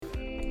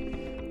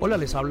Hola,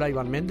 les habla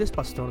Iván Méndez,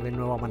 pastor de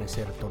Nuevo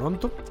Amanecer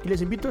Toronto, y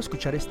les invito a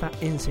escuchar esta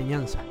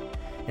enseñanza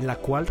en la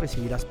cual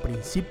recibirás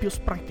principios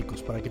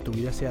prácticos para que tu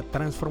vida sea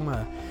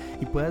transformada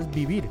y puedas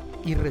vivir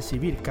y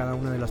recibir cada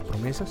una de las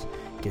promesas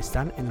que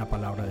están en la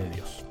palabra de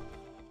Dios.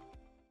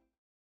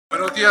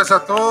 Buenos días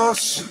a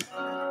todos.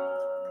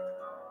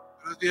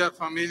 Buenos días,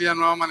 familia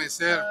Nuevo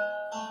Amanecer.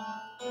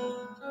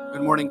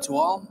 Good morning to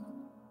all.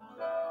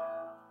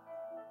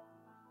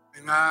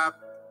 Me ha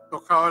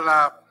tocado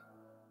el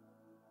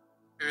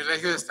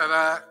privilegio de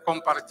estar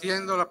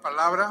compartiendo la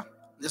palabra.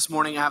 This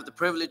morning I have the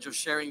privilege of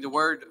sharing the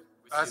word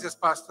with Gracias,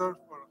 Pastor,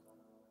 por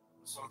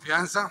su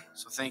confianza. you.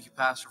 So thank you,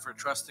 Pastor, for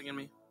trusting in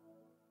me.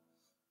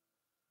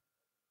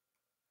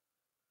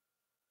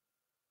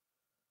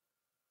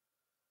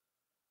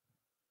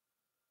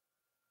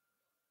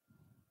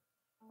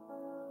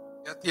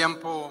 Ya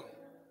tiempo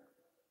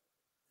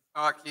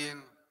estaba aquí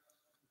en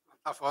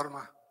esta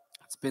forma.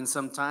 It's been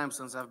some time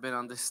since I've been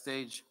on this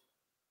stage,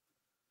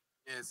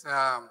 Es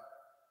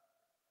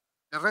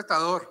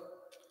retador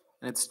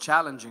and it's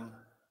challenging.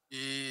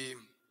 y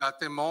da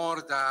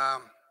temor, da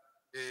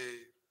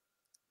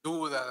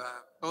duda,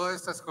 da todas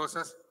estas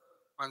cosas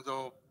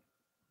cuando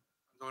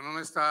uno no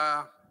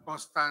está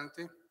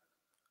constante.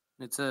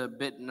 It's a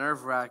bit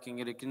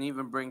nerve-wracking, and it can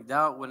even bring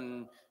doubt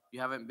when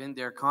you haven't been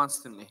there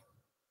constantly.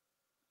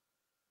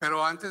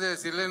 Pero antes de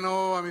decirle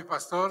no a mi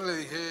pastor, le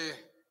dije,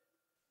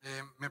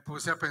 me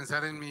puse a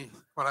pensar en mi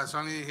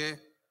corazón y dije,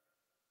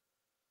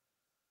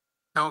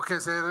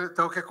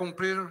 tengo que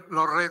cumplir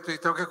los retos y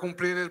tengo que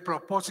cumplir el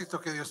propósito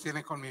que Dios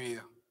tiene con mi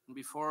vida.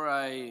 Before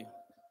I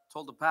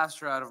told the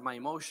pastor out of my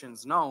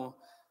emotions no,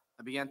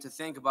 I began to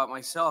think about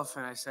myself,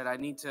 and I said I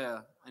need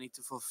to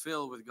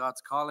fulfill with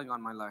God's calling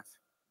on my life.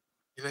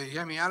 Y le dije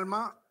a mi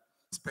alma,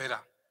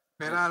 espera,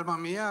 alma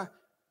mía,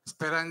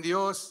 espera en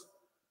Dios.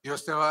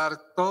 Dios te va a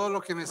dar todo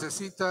lo que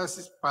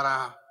necesitas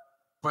para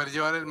poder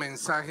llevar el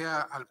mensaje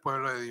al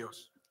pueblo de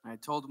Dios. I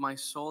told my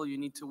soul, you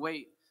need to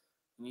wait.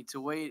 You need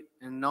to wait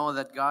and know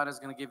that God is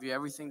going to give you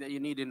everything that you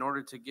need in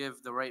order to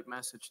give the right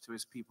message to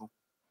his people.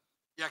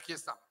 Y aquí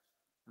estamos.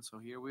 And so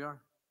here we are.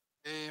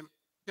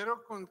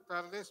 Quiero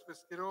contarles,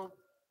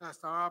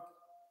 estaba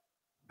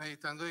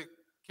meditando de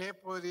qué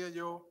podría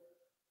yo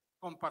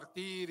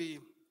compartir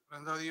y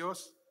orando a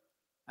Dios.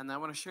 And I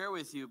want to share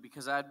with you,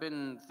 because I'd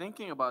been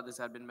thinking about this,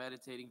 I'd been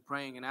meditating,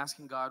 praying, and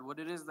asking God what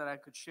it is that I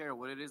could share,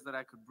 what it is that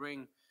I could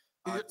bring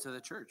to the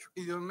church.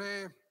 Y Dios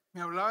me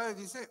hablaba,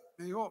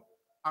 me dijo,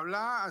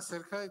 habla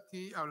acerca de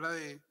ti, habla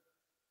de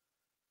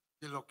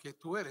lo que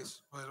tú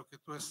eres o de lo que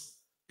tú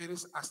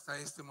eres hasta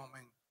este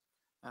momento.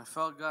 I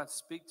felt God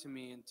speak to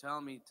me and tell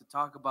me to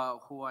talk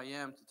about who I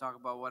am, to talk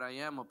about what I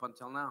am up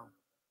until now.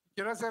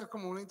 Quiero hacer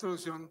como una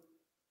introducción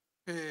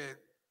de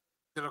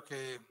lo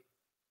que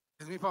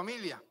es mi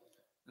familia.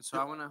 And so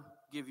I want to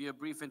give you a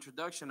brief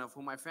introduction of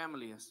who my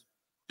family is.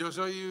 Yo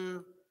soy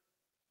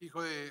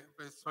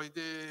soy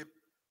de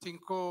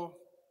cinco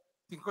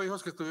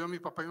hijos que tuvieron mi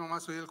papá y mamá,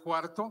 soy el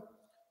cuarto.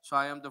 So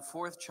I am the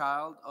fourth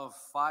child of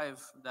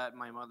 5 that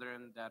my mother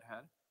and dad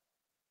had.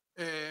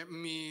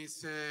 Mi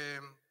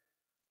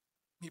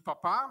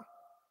papá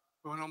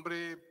fue un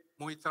hombre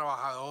muy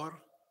trabajador,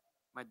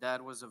 My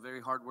dad was a very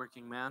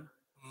hardworking man,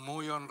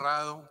 muy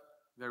honrado,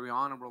 very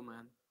honorable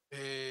man,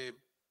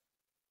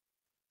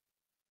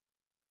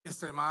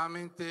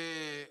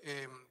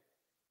 extremadamente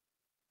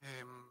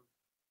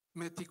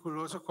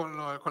meticuloso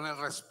con el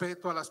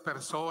respeto a las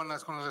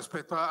personas, con el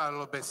respeto a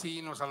los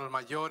vecinos, a los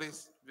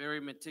mayores.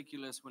 very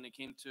meticulous when it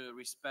came to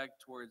respect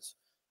towards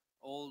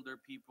older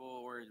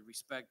people or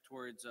respect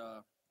towards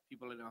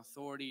people in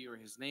authority or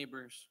his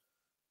neighbors.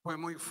 Fue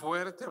muy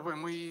fuerte, fue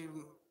muy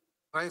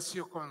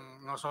recio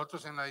con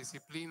nosotros en la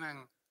disciplina,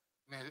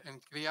 en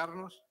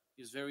criarnos,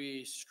 He was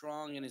very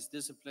strong in his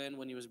discipline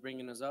when he was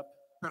bringing us up,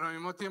 pero al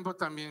mismo tiempo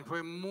también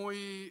fue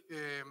muy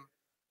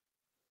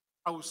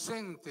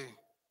ausente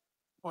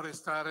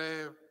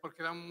porque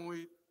era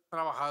muy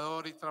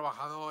trabajador y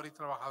trabajador y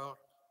trabajador.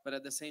 but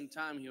at the same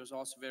time he was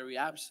also very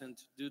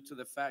absent due to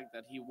the fact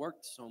that he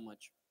worked so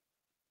much.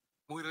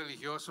 Muy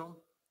religioso,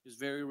 He was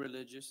very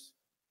religious.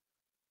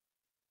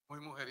 muy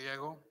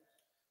mujeriego.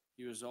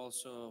 He was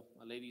also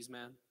a ladies'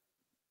 man.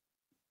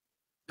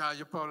 Ya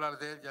yo puedo hablar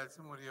de él, ya él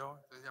se murió,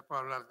 entonces ya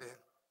puedo hablar de él.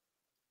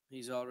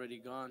 He's already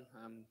gone,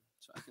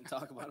 so I can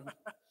talk about him.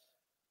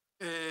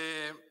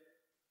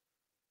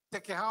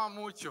 Se quejaba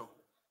mucho,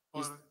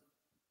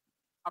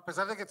 a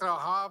pesar de que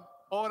trabajaba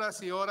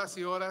horas y horas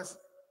y horas,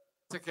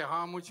 se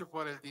quejaba mucho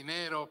por el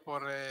dinero,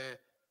 por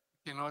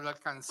que no le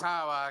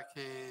alcanzaba,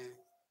 que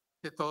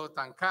todo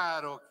tan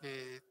caro,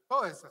 que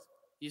todas esas.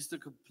 He used to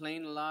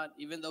complain a lot,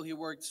 even though he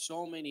worked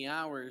so many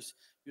hours.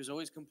 He was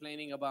always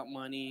complaining about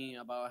money,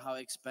 about how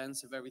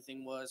expensive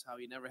everything was, how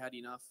he never had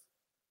enough.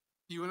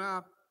 Y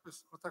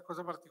otra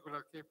cosa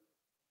particular que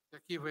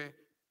aquí fue,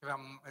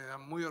 era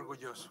muy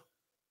orgulloso.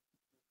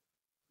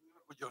 Muy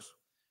orgulloso.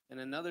 And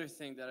another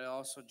thing that I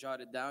also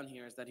jotted down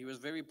here is that he was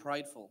very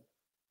prideful.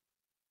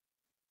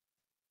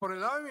 Por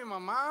el lado de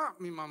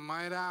mi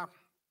mamá era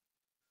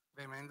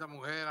tremenda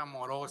mujer,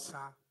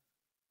 amorosa,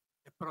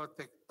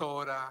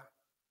 protectora,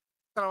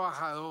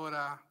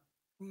 trabajadora,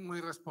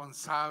 muy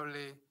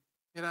responsable,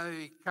 era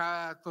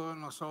dedicada a todos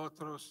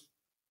nosotros.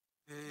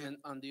 And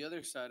on the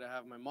other side, I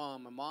have my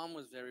mom. My mom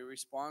was very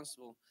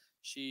responsible.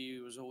 She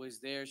was always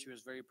there. She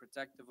was very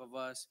protective of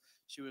us.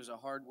 She was a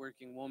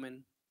hardworking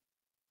woman.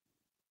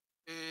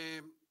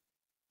 eh,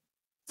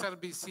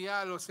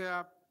 Servicial, o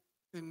sea,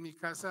 en mi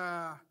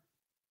casa,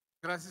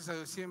 gracias a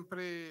Dios,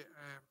 siempre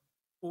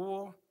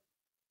hubo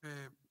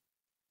eh,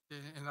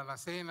 en la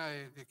alacena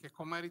de qué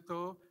comer y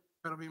todo,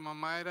 pero mi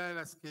mamá era de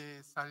las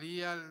que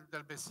salía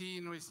del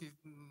vecino y si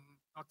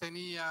no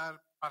tenía,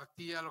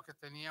 partía lo que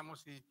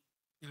teníamos y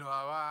lo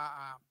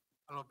daba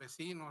a los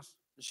vecinos.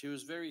 She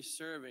was very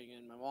serving,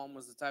 and my mom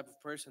was the type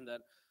of person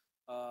that,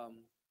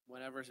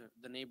 whenever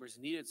the neighbors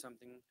needed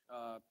something,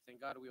 thank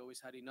God we always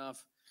had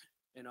enough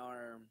in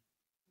our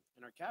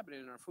cabinet,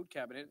 in our food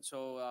cabinet.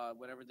 So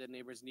whenever the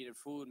neighbors needed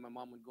food, my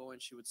mom would go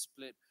and she would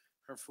split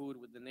her food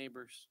with the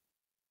neighbors.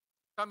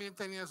 También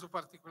tenía su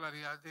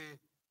particularidad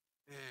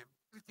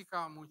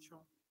criticaba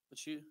mucho, But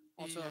she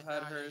also ya,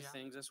 had ya, her ya.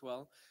 things as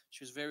well.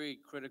 She was very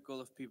critical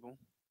of people.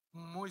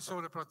 muy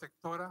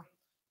sobreprotectora,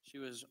 She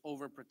was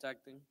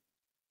overprotecting.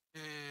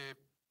 eh,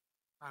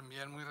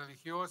 también muy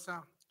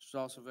religiosa, She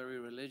was also very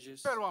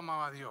religious. pero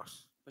amaba a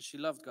Dios. But she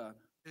loved God.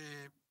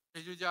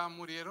 Ellos ya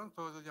murieron,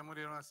 todos ya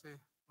murieron hace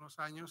unos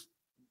años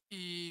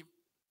y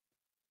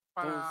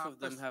Both of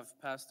them pues, have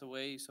passed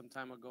away some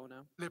time ago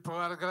now. le puedo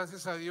dar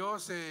gracias a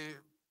Dios.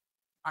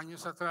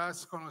 Años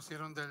atrás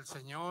conocieron del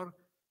Señor.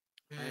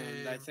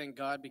 And I thank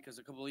God because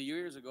a couple of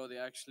years ago they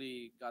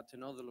actually got to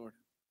know the Lord.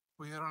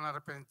 Pudieron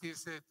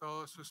arrepentirse de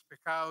todos sus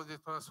pecados, de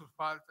todas sus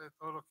faltas, de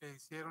todo lo que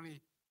hicieron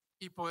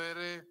y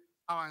poder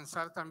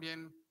avanzar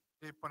también,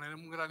 poner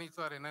un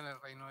granito de arena en el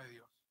reino de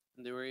Dios.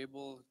 And they were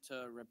able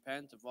to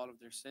repent of all of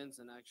their sins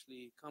and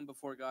actually come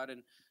before God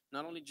and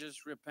not only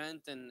just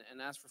repent and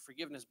ask for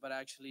forgiveness, but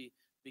actually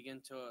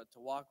begin to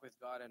walk with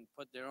God and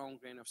put their own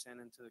grain of sand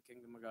into the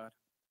kingdom of God.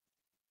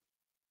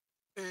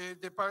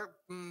 De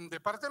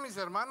parte de mis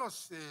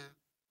hermanos,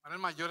 eran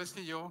mayores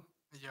que yo,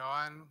 me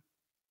llevaban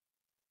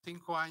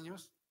 5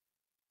 años.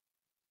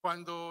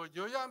 Cuando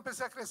yo ya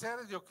empecé a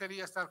crecer, yo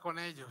quería estar con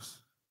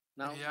ellos,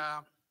 Now,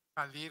 quería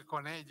salir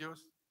con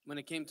ellos. when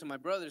it came to my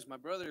brothers,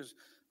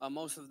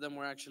 most of them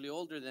were actually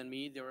older than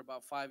me. They were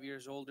about 5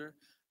 years older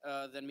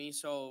than me.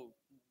 So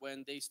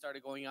when they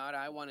started going out,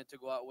 I wanted to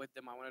go out with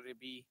them. I wanted to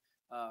be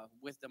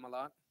with them a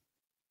lot.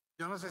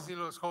 Yo no sé si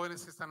los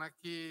jóvenes que están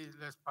aquí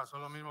les pasó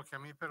lo mismo que a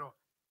mí, pero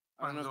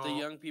I don't know if the cuando,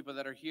 young people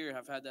that are here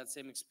have had that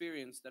same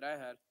experience that I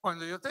had.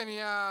 cuando yo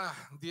tenía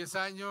 10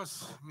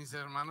 años, mis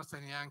hermanos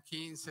tenían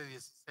 15,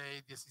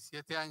 16,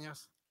 17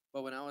 años.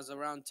 But when I was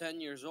around 10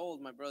 years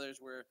old, my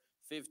brothers were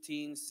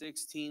 15,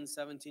 16,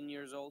 17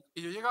 years old.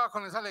 Y yo llegaba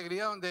con esa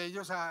alegría donde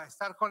ellos a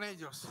estar con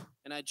ellos.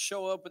 And I'd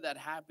show up with that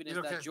happiness,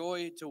 lo that que-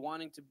 joy to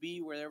wanting to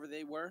be wherever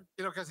they were.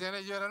 Y lo que hacían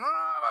ellos era, no,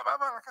 va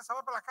para la casa,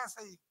 va para la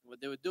casa. Y What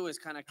they would do is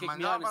kind of me kick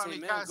me mandaban out and para say, mi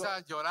man,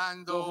 casa go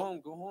llorando,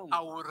 home, go home.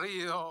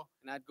 aburrido.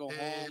 And I'd go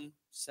Eh, home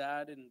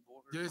sad and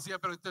bored. Yo decía,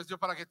 pero entonces yo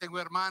para qué tengo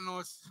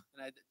hermanos.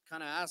 And I'd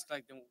kind of ask,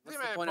 like, then Y what's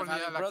me the point of ponía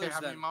having la brothers queja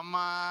a mi then?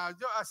 mamá.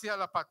 Yo hacía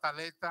la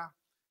pataleta.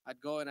 I'd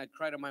go and I'd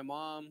cry to my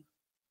mom.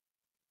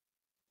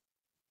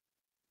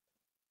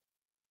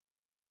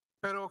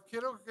 Pero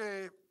quiero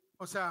que,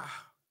 o sea,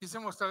 quise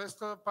mostrar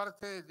esto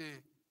parte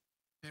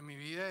de mi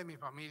vida, de mi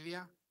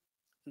familia,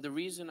 The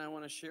reason I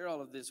want to share all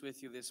of this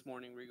with you this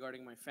morning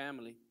regarding my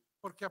family,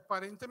 porque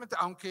aparentemente,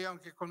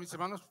 aunque con mis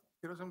hermanos,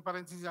 quiero hacer un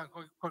paréntesis,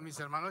 con mis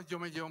hermanos yo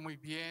me llevo muy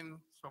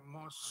bien,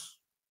 somos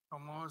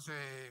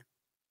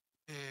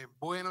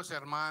buenos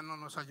hermanos,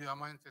 nos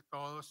ayudamos entre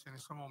todos en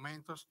estos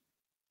momentos.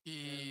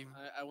 Y and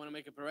I want to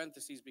make a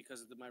parenthesis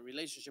because my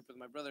relationship with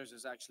my brothers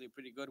is actually a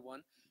pretty good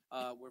one.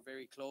 We're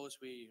very close.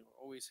 We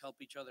always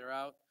help each other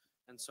out.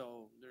 And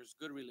so there's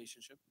good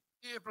relationship.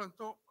 de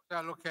pronto, o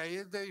sea, lo que hay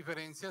es de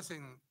diferencias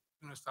en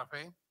nuestra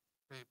fe.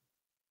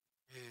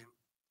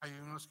 Hay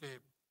unos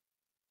que,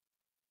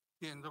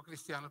 siendo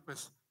cristianos,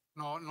 pues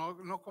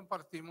no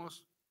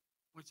compartimos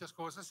muchas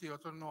cosas y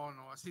otros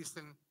no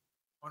asisten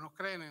o no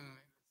creen en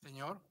el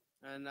Señor.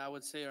 And I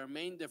would say our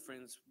main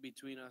difference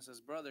between us as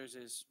brothers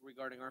is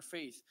regarding our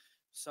faith.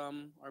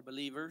 Some are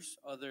believers,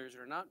 others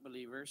are not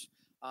believers.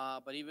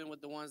 But even with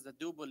the ones that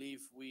do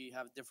believe, we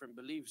have different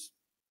beliefs.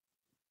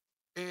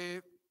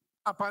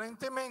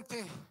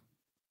 Aparentemente,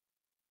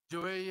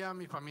 yo veía a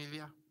mi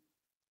familia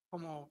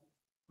como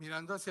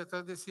mirando hacia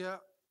atrás,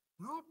 decía,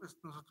 no, pues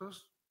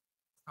nosotros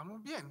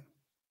estamos bien.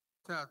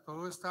 O sea,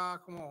 todo está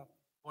como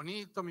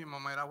bonito, mi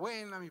mamá era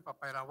buena, mi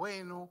papá era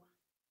bueno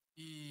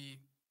y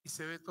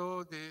se ve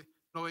todo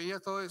lo veía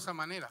todo de esa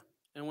manera.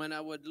 And when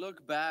I would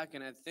look back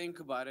and I think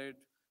about it,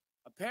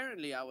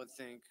 apparently I would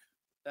think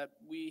that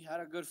we had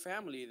a good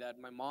family, that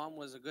my mom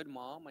was a good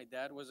mom, my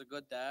dad was a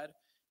good dad.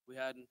 We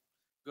had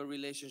good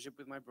relationship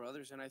with my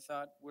brothers, and I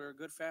thought we're a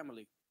good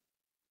family.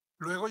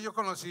 Luego yo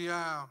conocí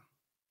al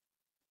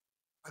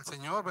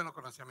Señor, bueno,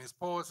 conocí a mi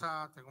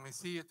esposa,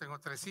 tengo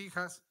 3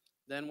 hijas.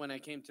 Then when I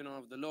came to know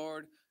of the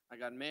Lord, I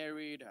got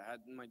married, I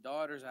had my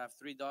daughters, I have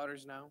 3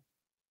 daughters now.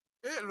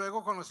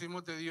 Luego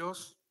conocimos de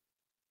Dios.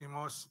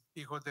 fuimos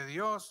hijos de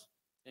Dios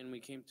and we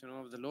came to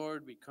know of the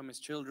Lord, become His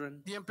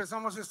children, y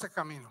empezamos este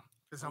camino.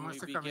 and Empezamos we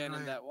este began camino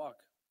in that walk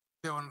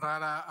de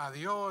honrar a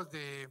Dios,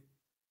 de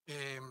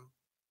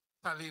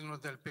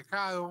salirnos del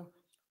pecado.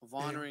 of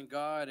honoring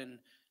God and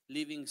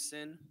leaving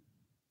sin.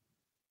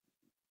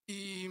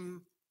 Y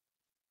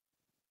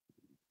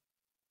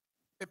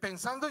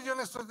pensando yo en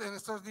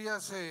estos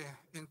días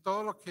en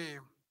todo lo que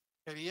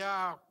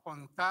quería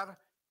contar,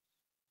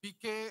 vi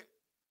que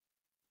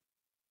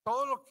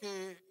todo lo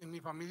que en mi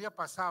familia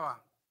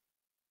pasaba,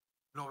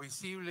 lo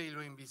visible y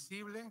lo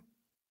invisible,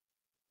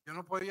 yo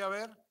no podía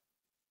ver,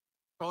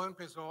 todo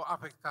empezó a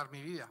afectar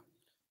mi vida.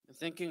 And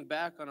thinking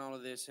back on all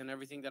of this and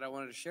everything that I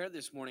wanted to share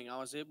this morning, I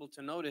was able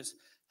to notice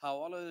how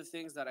all of the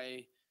things that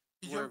Y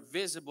were yo,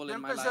 visible yo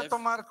in my empecé a life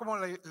tomar como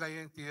la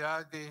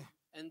identidad de,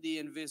 and the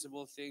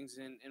invisible things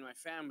in my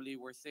family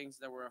were things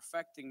that were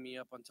affecting me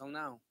up until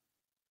now.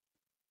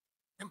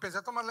 empecé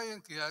a tomar la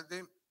identidad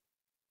de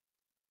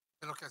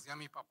lo que hacía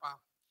mi papá,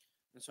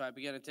 And so I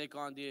began to take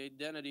on the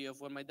identity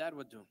of what my dad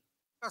would do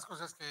las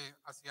cosas que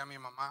hacía mi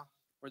mamá.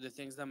 or the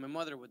things that my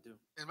mother would do.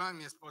 Es más,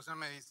 mi esposa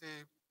me dice,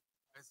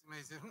 a veces me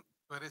dice,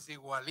 tú eres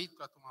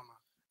igualito a tu mamá.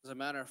 As a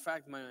matter of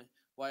fact, my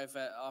wife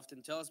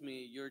often tells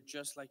me, "You're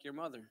just like your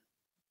mother."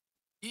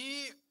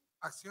 Y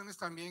acciones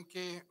también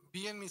que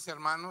vi en mis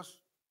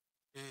hermanos,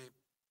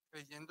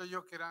 creyendo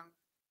yo que eran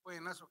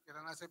buenas o que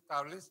eran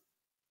aceptables,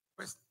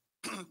 pues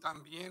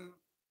también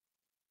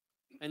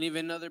And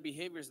even other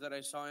behaviors that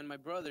I saw in my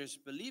brothers,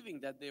 believing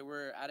that they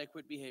were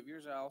adequate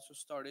behaviors, I also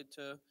started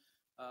to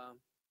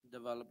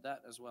develop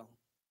that as well.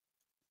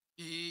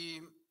 y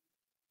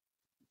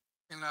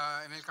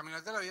en el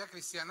caminar de la vida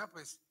cristiana,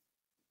 pues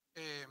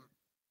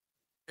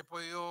he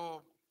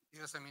podido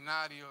ir a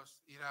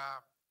seminarios, ir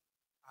a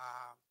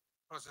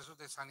procesos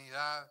de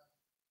sanidad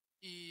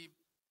y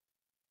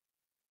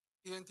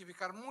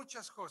identificar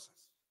muchas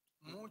cosas,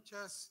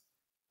 muchos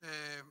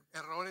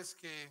errores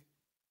que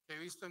he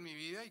visto en mi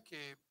vida y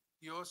que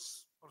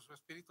Dios por su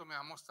Espíritu me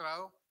ha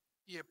mostrado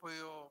y he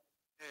podido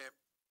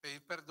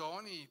pedir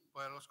perdón y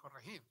poderlos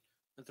corregir.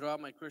 And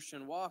throughout my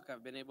Christian walk,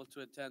 I've been able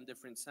to attend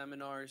different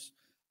seminars,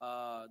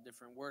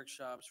 different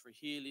workshops for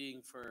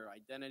healing, for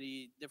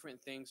identity, different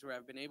things where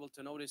I've been able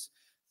to notice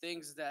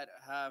things that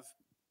have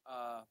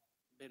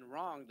been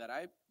wrong that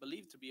I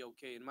believe to be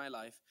okay in my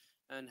life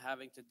and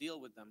having to deal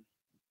with them.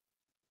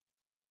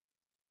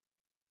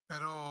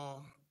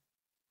 Pero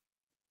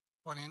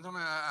poniéndome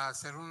a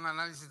hacer un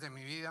análisis de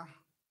mi vida,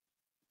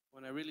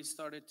 When I really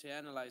started to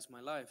analyze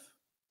my life,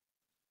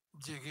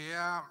 llegué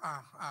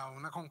a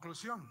una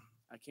conclusión,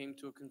 I came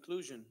to a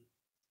conclusion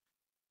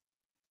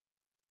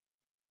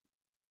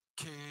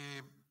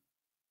que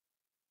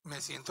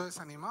me siento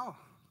desanimado,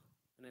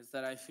 and it's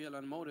that I feel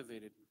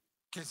unmotivated,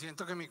 que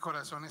siento que mi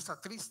corazón está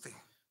triste.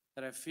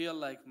 that I feel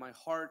like my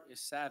heart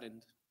is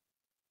saddened.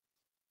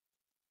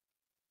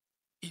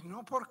 Y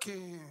no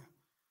porque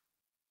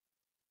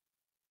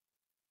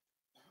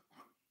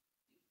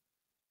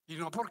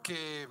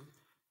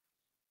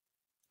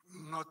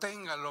no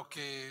tenga lo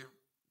que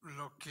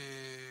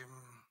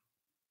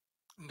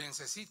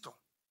necesito,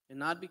 And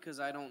not because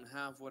I don't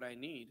have what I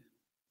need,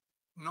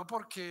 no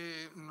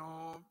porque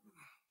no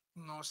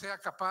sea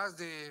capaz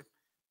de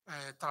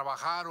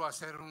trabajar o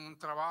hacer un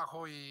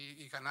trabajo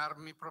y ganar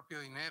mi propio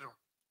dinero,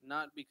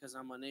 not because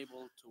I'm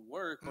unable to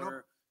work No.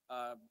 or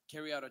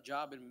carry out a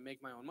job and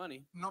make my own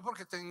money, no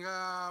porque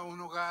tenga un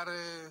hogar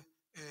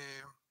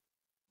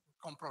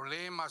con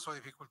problemas o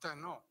dificultades,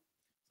 no.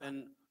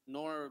 and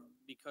nor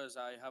because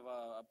I have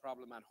a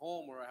problem at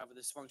home or I have a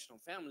dysfunctional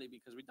family,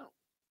 because we don't.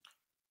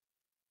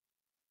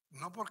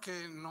 No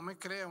porque no me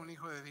crea un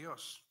hijo de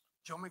Dios.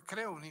 Yo me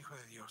creo un hijo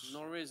de Dios.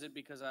 Nor is it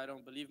because I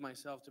don't believe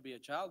myself to be a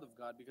child of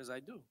God, because I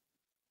do.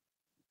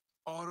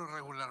 Oro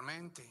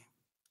regularmente.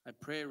 I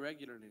pray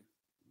regularly.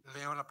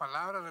 Leo la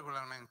palabra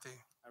regularmente.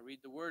 I read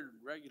the word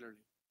regularly.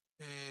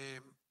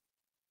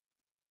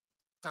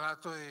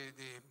 Trato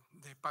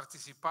de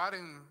participar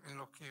en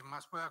lo que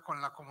más pueda con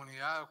la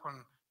comunidad o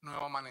con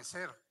Nuevo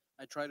Amanecer.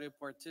 I try to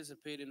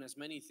participate in as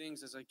many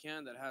things as I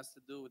can that has to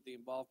do with the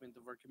involvement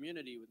of our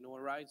community with Noah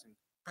Rising.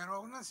 Pero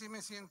aún así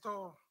me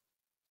siento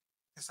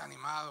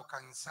desanimado,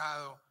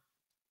 cansado,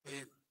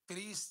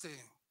 triste.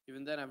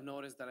 Even then, I've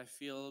noticed that I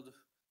feel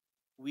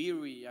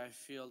weary, I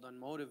feel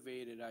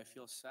unmotivated, I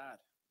feel sad.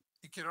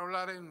 Y quiero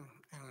hablar en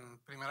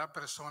primera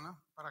persona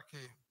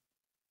porque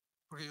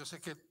yo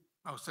sé que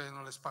a ustedes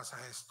no les pasa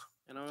esto.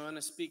 And I want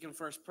to speak in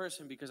first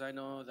person because I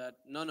know that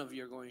none of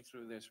you are going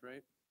through this,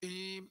 right?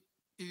 Y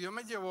Dios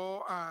me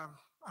llevó a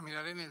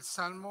mirar en el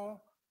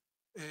Salmo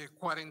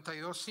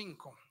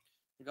 42:5.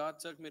 God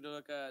took me to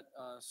look at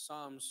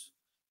Psalms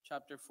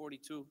chapter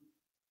 42.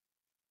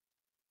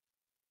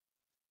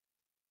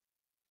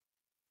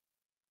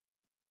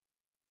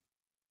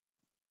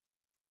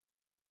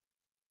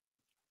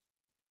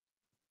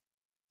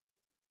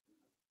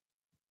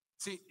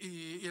 Sí,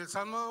 y el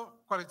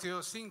Salmo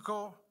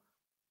 42:5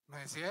 me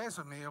decía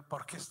eso, me dijo,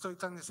 ¿por qué estoy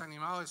tan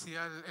desanimado?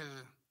 Decía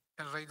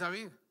el rey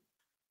David,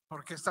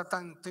 ¿por qué está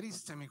tan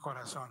triste mi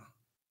corazón?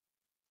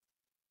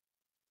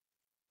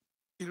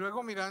 Y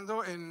luego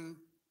mirando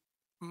en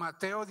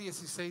Mateo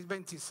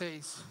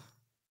 16:26,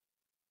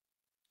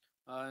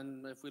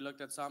 And if we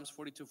looked at Psalms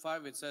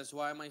 42:5, it says,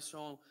 "Why am I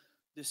so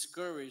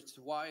discouraged?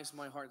 Why is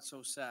my heart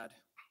so sad?"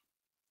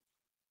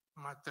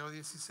 Mateo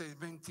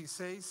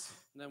 16:26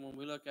 And then when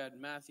we look at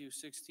Matthew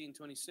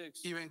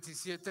 16:26, y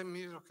 27,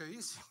 mire lo que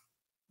dice.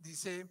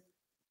 Dice,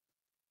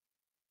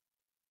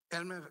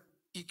 Elmer,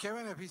 ¿y qué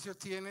beneficio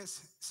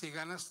tienes si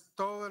ganas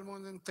todo el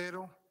mundo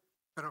entero,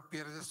 pero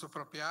pierdes tu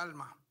propia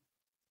alma?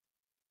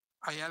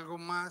 ¿Hay algo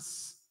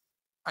más,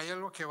 hay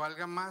algo que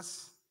valga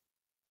más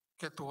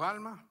que tu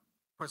alma?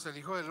 Pues el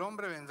Hijo del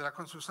Hombre vendrá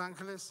con sus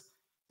ángeles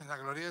en la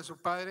gloria de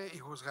su Padre y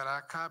juzgará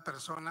a cada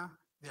persona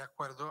de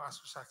acuerdo a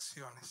sus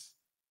acciones.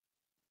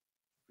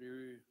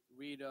 we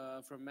read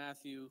from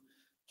Matthew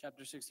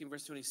chapter 16,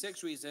 verse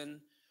 26 reads,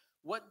 "And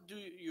what do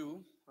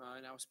you,"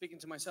 and I was speaking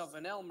to myself,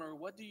 "and Elmer,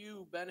 what do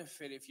you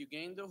benefit if you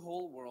gain the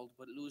whole world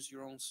but lose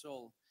your own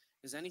soul?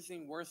 Is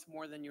anything worth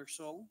more than your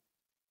soul?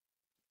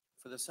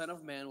 For the Son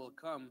of Man will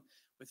come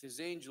with his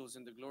angels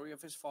in the glory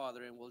of his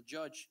Father and will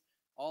judge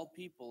all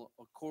people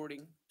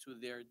according to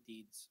their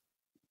deeds."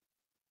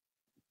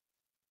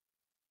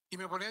 Y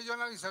me ponía yo a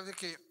analizar de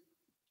que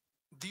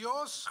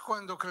Dios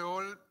cuando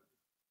creó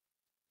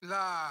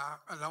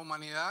la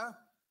humanidad,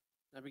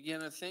 I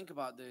began to think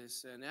about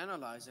this and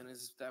analyze, and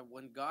is that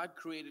when God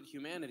created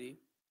humanity,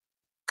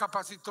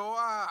 capacitó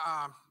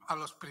a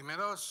los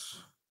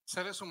primeros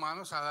seres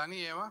humanos, Adán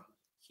y Eva,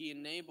 he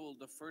enabled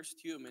the first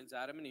humans,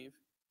 Adam and Eve,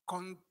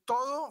 con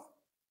todo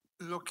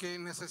lo que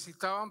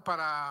necesitaban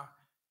para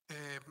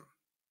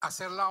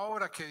hacer la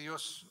obra que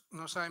Dios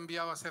nos ha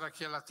enviado a hacer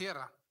aquí a la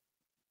tierra.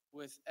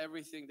 with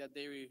everything that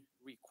they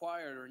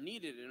required or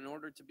needed in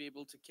order to be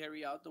able to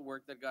carry out the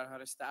work that God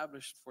had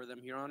established for them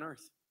here on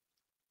earth.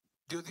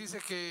 Dios dice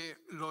que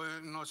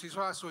nos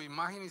hizo a su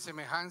imagen y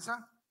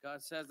semejanza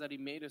God says that he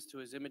made us to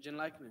his image and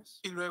likeness.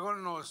 y luego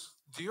nos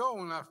dio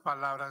unas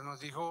palabras, nos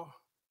dijo,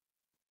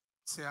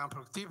 sean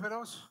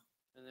fructíferos,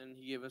 And then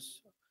he gave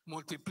us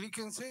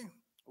multiplíquense,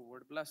 a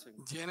word of blessing.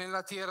 llenen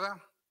la tierra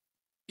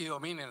y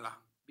domínenla.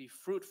 Be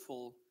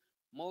fruitful,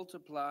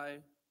 multiply,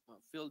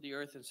 fill the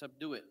earth and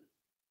subdue it.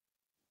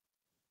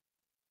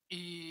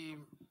 Y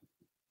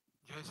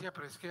yo decía,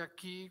 pero es que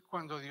aquí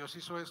cuando Dios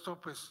hizo esto,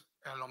 pues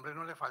al hombre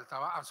no le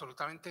faltaba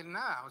absolutamente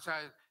nada. O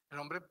sea, el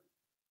hombre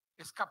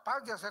es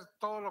capaz de hacer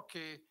todo lo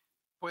que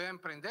pueda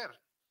emprender.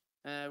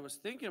 And I was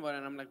thinking about it,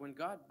 and I'm like, when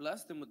God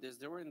blessed them with this,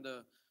 they were in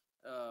the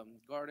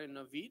Garden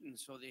of Eden,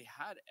 so they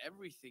had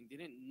everything. They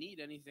didn't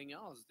need anything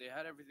else. They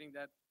had everything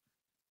that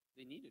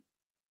they needed.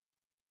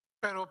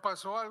 Pero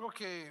pasó algo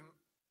que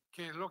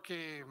es lo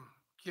que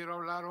quiero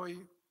hablar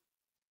hoy,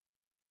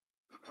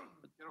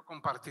 quiero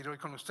compartir hoy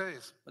con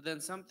ustedes. But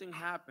then something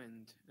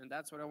happened, and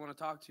that's what I want to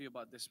talk to you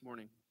about this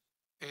morning.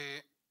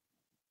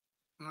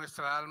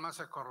 Nuestra alma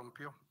se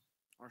corrompió.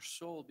 Our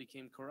soul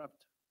became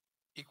corrupt.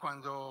 Y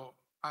cuando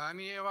Adán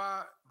y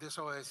Eva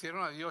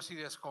desobedecieron a Dios y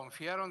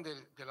desconfiaron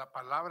de la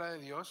palabra de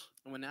Dios,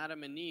 And when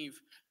Adam and Eve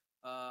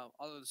all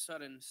of a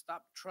sudden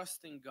stopped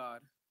trusting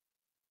God,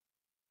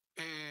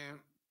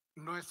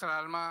 nuestra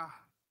alma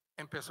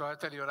empezó a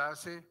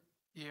deteriorarse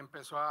y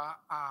empezó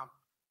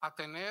a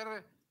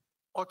tener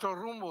otro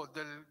rumbo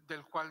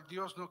del cual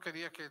Dios no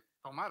quería que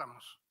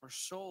tomáramos. our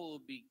soul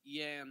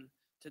began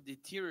to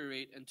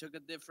deteriorate and took a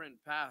different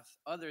path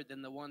other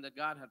than the one that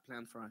God had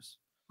planned for us.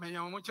 Me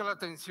llamó mucho la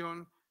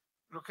atención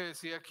lo que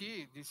decía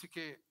aquí. Dice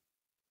que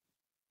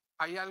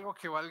hay algo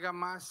que valga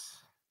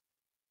más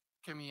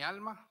que mi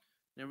alma.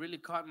 And it really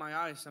caught my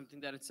eye, something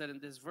that it said in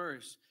this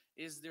verse.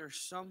 Is there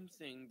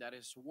something that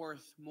is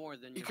worth more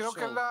than Y your creo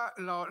que soul?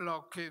 es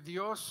lo que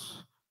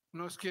Dios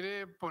nos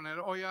quiere poner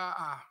hoy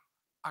a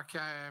que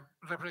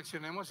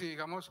reflexionemos y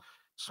digamos,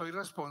 soy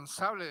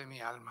responsable de mi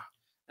alma.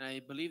 And I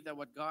believe that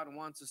what God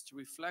wants us to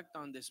reflect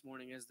on this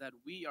morning is that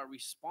we are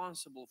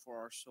responsible for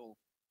our soul.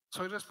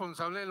 Soy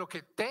responsable de lo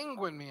que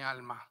tengo en mi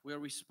alma. We are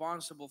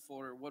responsible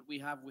for what we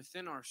have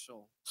within our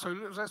soul. Soy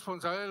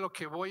responsable de lo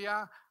que voy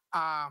a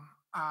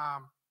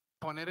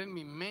poner en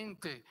mi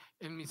mente,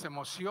 en mis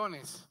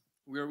emociones.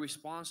 We are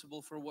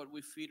responsible for what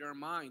we feed our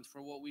mind,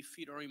 for what we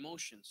feed our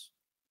emotions.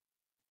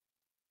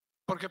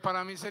 Porque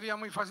para mí sería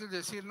muy fácil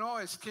decir, no,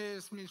 es que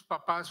mis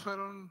papás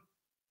fueron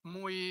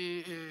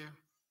muy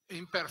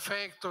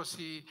imperfectos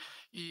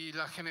y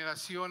las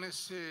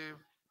generaciones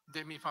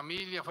de mi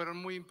familia fueron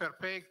muy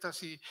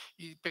imperfectas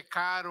y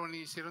pecaron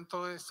y hicieron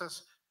todas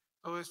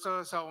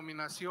estas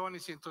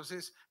abominaciones y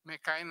entonces me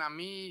caen a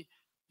mí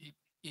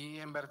y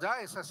en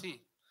verdad es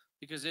así.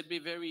 Because it'd be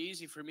very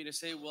easy for me to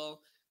say,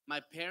 well, my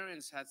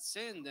parents had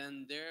sinned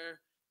and their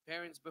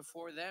parents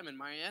before them and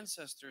my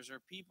ancestors are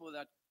people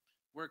that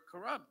were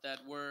corrupt, that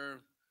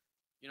were,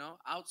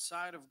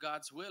 outside of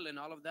God's will, and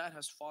all of that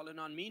has fallen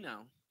on me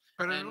now.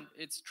 Pero And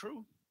it's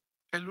true.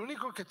 el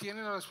único que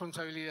tiene la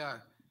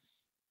responsabilidad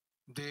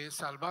de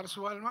salvar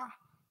su alma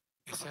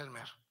es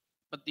Elmer.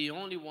 But the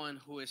only one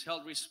who is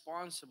held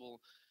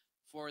responsible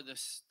for the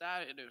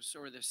status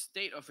or the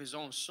state of his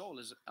own soul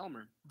is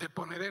Elmer, De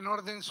poner en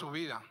orden su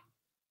vida.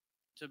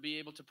 to be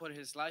able to put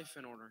his life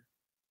in order.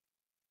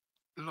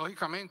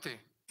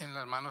 lógicamente en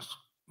las manos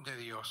de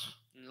Dios.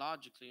 and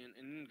logically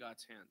in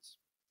God's hands.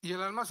 Y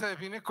el alma se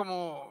define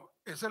como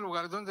ese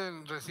lugar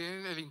donde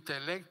residen el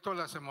intelecto,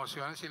 las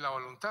emociones y la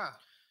voluntad.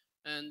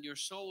 And your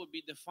soul would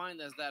be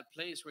defined as that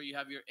place where you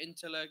have your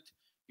intellect,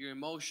 your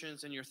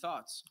emotions, and your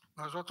thoughts.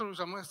 Nosotros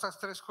usamos estas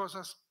tres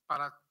cosas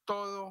para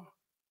todo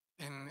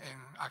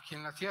aquí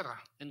en la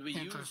tierra, And we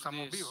mientras use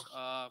estamos this vivos.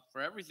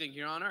 for everything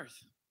here on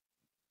earth.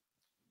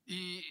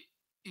 Y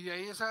de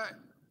ahí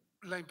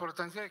la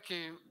importancia de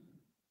que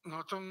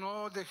nosotros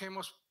no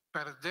dejemos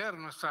perder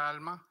nuestra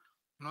alma,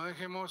 no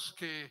dejemos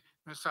que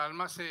nuestra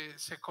alma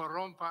se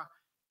corrompa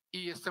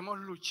y estemos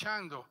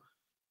luchando.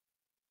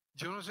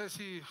 Yo no sé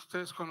si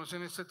ustedes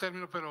conocen este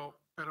término, pero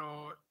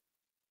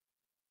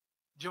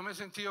yo me he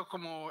sentido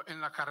como en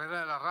la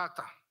carrera de la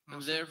rata. No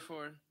And sé.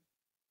 therefore,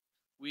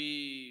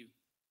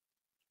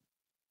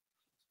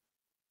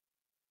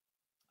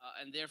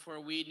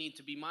 we need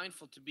to be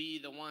mindful to be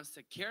the ones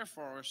to care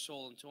for our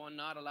soul and to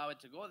not allow it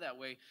to go that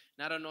way.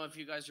 And I don't know if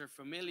you guys are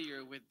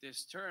familiar with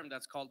this term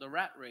that's called the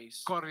rat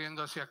race.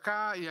 Corriendo hacia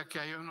acá y aquí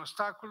hay un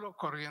obstáculo,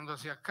 corriendo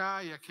hacia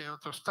acá y aquí hay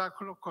otro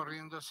obstáculo,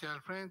 corriendo hacia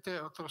el frente,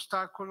 otro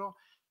obstáculo.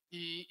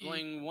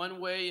 Going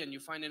one way and you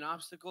find an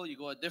obstacle, you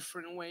go a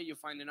different way, you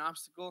find an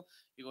obstacle,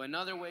 you go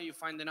another way, you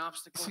find an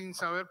obstacle. Sin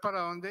saber para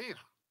dónde ir.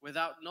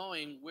 Without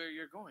knowing where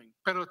you're going.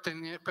 Pero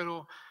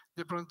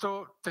de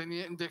pronto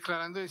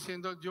declarando,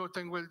 diciendo, yo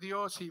tengo el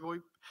Dios y voy,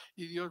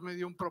 y Dios me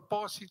dio un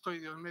propósito, y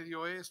Dios me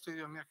dio esto, y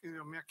Dios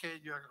me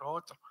aquello, y lo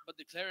otro. But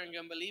declaring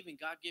and believing,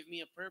 God gave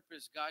me a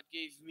purpose, God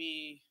gave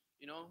me,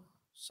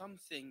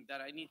 something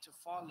that I need to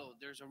follow.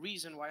 There's a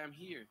reason why I'm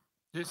here.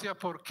 Yo decía,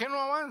 ¿por qué no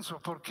avanzo?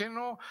 ¿Por qué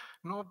no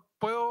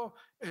puedo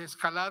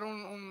escalar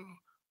un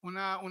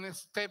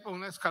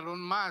escalón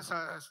más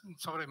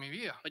sobre mi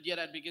vida? But yet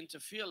I'd begin to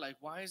feel like,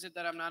 why is it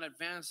that I'm not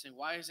advancing?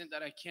 Why is it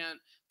that I can't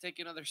take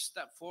another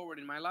step forward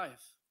in my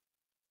life?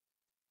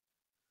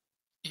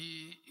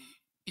 Y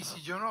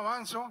si yo no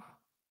avanzo,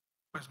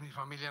 pues mi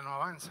familia no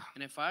avanza.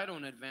 And if I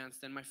don't advance,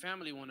 then my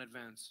family won't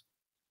advance.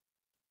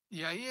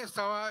 Y ahí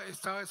estaba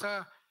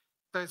esa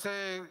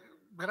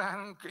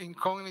gran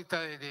incógnita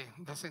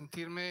de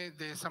sentirme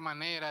de esa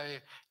manera,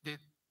 de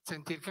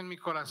sentir que en mi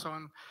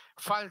corazón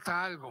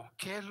falta algo.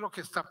 ¿Qué es lo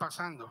que está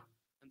pasando?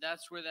 And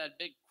that's where that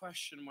big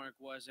question mark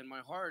was in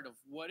my heart of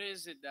what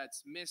is it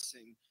that's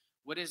missing?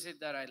 What is it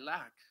that I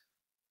lack?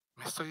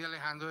 ¿Me estoy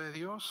alejando de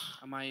Dios?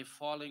 Am I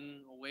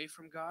falling away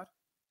from God?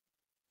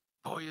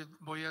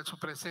 Voy a su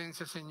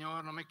presencia,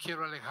 Señor, no me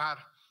quiero alejar.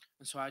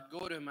 And so I'd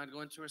go to him, I'd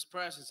go into his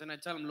presence, and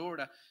I'd tell him, Lord,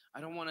 I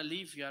don't want to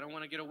leave you. I don't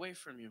want to get away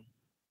from you.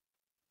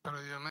 Pero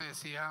Dios me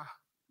decía,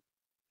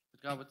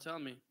 But God would tell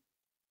me,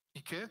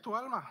 ¿y qué de tu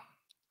alma?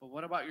 but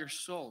what about your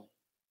soul?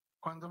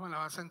 ¿Cuándo me la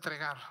vas a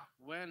entregar?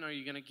 When are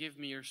you going to give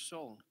me your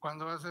soul?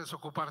 ¿Cuándo vas a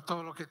desocupar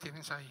todo lo que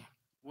tienes ahí?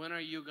 When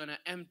are you going to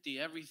empty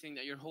everything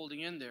that you're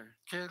holding in there?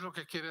 ¿Qué es lo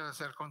que quieres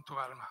hacer con tu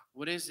alma?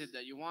 What is it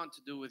that you want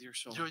to do with your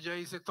soul? Yo ya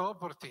hice todo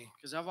por ti.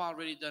 Because I've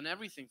already done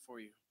everything for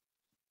you.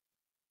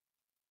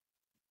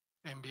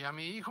 Envié a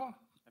mi hijo,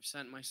 I've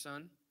sent my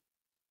son.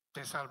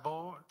 te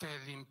salvó, te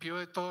limpió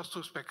de todos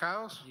tus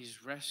pecados.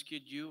 He's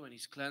rescued you and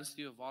he's cleansed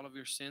you of all of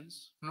your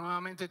sins.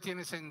 Nuevamente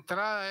tienes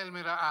entrada,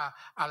 Elmira,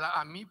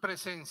 a mi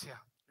presencia.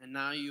 And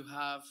now you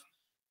have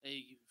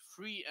a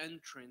free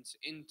entrance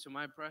into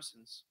my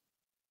presence.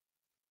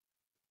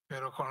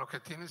 Pero con lo que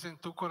tienes en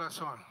tu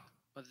corazón,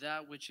 But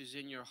that which is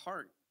in your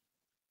heart,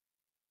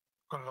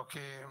 con lo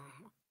que,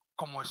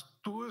 como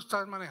tú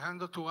estás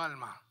manejando tu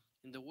alma,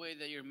 in the way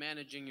that you're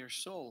managing your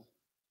soul,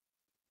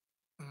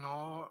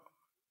 no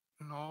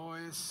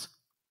es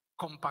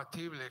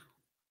compatible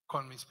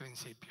con mis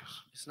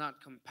principios. it's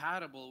not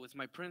compatible with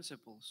my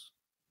principles.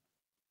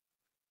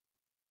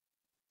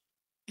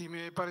 Y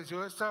me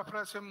pareció esta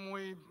frase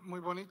muy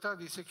bonita.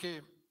 Dice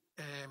que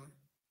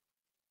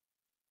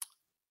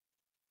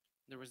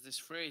There was this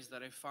phrase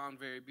that I found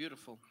very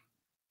beautiful.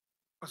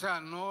 o sea,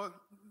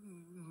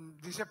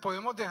 dice,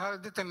 podemos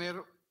dejar de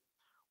tener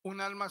un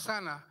alma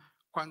sana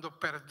cuando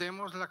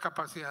perdemos la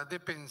capacidad de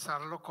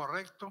pensar lo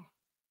correcto,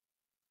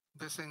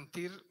 de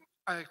sentir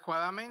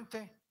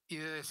adecuadamente y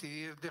de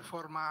decidir de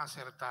forma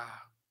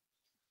acertada.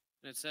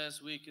 And it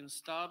says we can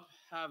stop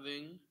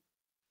having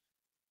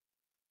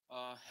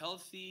a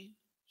healthy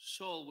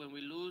soul when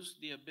we lose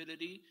the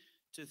ability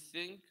to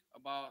think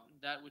about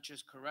that which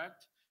is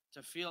correct,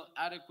 to feel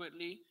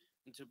adequately,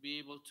 and to be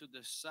able to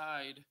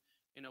decide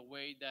in a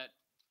way that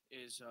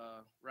is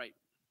right.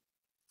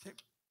 ¿Sí?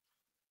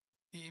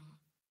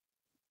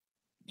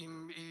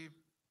 Y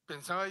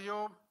pensaba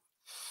yo,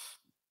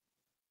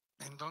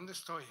 ¿en dónde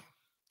estoy?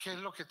 ¿Qué es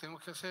lo que tengo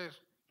que hacer?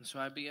 And so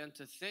I began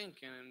to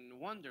think and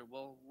wonder,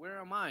 well, where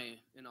am I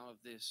in all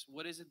of this?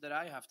 What is it that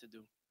I have to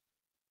do?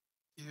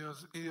 Y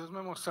Dios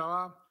me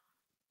mostraba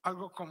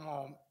algo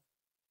como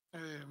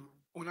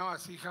una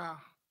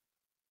vasija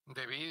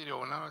de vidrio,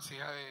 una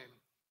vasija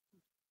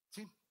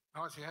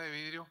de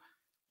vidrio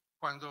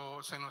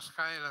cuando se nos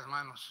cae de las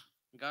manos.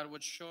 God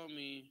would show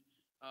me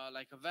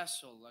like a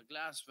vessel, a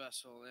glass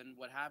vessel, and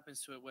what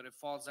happens to it when it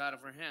falls out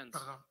of our hands.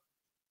 Perdón.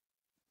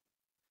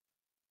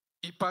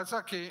 Y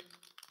pasa que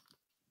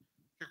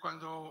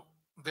cuando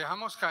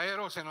dejamos caer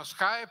o se nos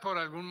cae por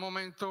algún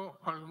momento,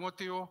 por algún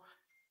motivo,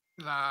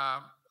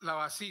 la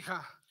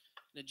vasija,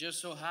 It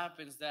just so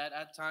happens that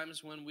at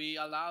times when we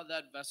allow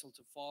that vessel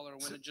to fall or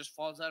when Se- it just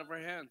falls out of our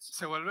hands,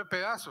 se vuelve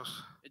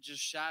pedazos. it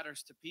just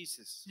shatters to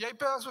pieces. Y hay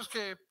pedazos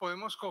que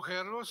podemos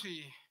cogerlos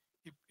y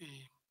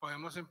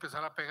podemos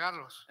empezar a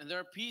pegarlos. And there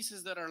are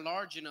pieces that are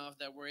large enough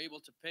that we're able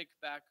to pick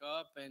back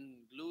up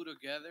and glue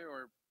together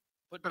or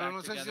put Pero back no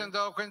sé si se together. han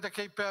dado cuenta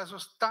que hay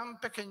pedazos tan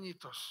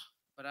pequeñitos,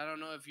 But I don't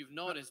know if you've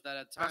noticed that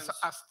at las times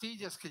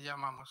astillas que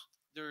llamamos,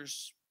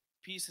 there's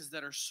pieces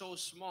that are so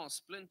small,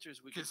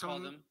 splinters we que could call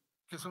son, them,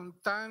 que son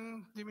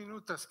tan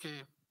diminutas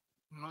que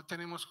no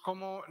tenemos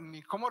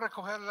ni cómo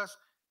recogerlas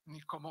ni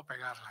cómo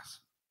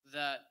pegarlas.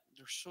 that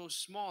they're so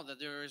small that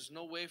there is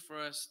no way for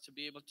us to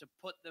be able to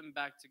put them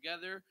back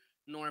together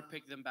nor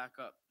pick them back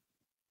up.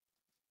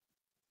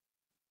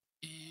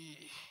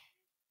 Y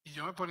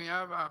yo me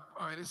ponía a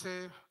ver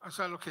o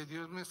sea, lo que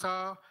Dios me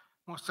estaba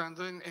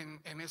mostrando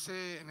en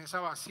esa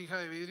vasija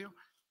de vidrio.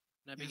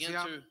 And I Y began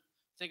decía, to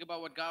think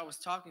about what God was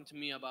talking to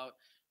me about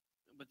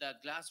with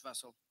that glass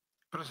vessel.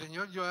 pero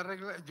Señor,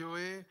 yo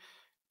he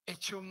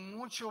hecho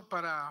mucho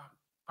para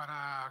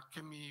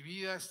que mi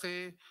vida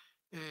esté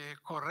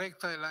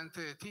correcta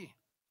delante de ti.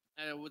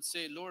 And I would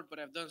say, Lord, but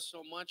I've done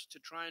so much to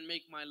try and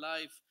make my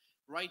life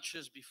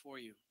righteous before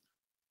you.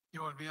 Y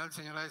volví al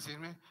Señor a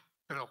decirme,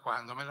 pero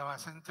 ¿cuándo me la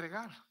vas a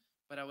entregar?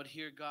 But I would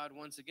hear God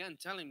once again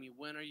telling me,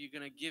 when are you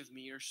going to give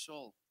me your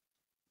soul?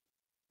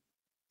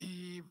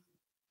 Y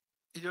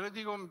yo les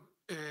digo,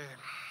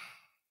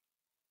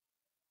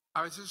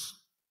 a veces,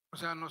 o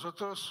sea,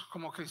 nosotros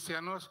como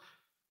cristianos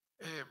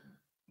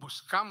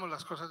buscamos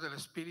las cosas del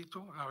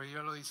Espíritu. La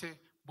Biblia lo dice,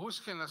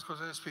 busquen las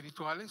cosas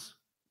espirituales.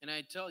 And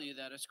I tell you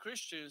that as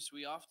Christians,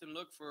 we often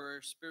look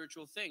for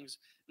spiritual things.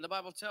 And the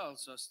Bible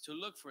tells us to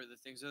look for the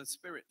things of the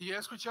Spirit. Y he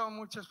escuchado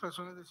muchas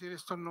personas decir,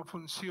 esto no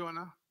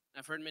funciona.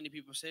 I've heard many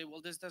people say,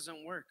 well, this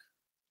doesn't work.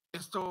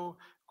 Esto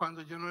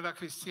cuando yo no era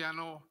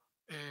cristiano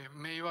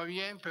me iba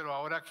bien, pero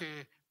ahora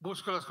que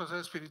busco las cosas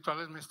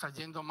espirituales me está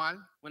yendo mal.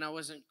 When I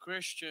wasn't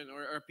Christian,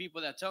 or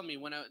people that tell me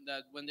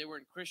that when they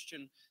weren't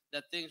Christian,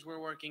 that things were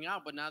working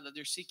out, but now that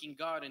they're seeking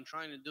God and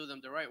trying to do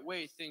them the right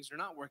way, things are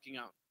not working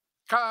out.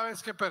 Cada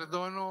vez que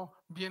perdono,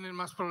 vienen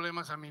más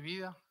problemas a mi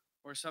vida.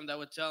 Or some that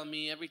would tell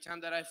me, every time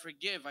that I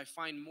forgive, I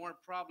find more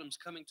problems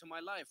coming to my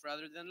life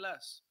rather than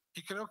less.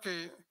 Y creo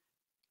que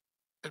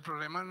el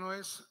problema no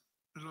es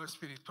lo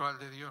espiritual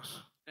de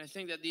Dios. And I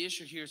think that the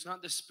issue here is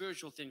not the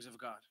spiritual things of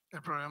God. El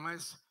problema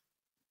es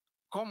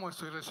cómo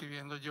estoy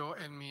recibiendo yo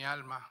en mi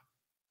alma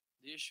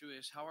The issue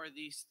is, how are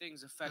these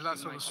things la affecting my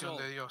solución soul?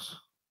 de Dios.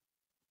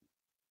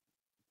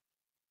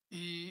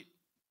 Y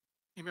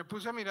me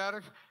puse a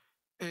mirar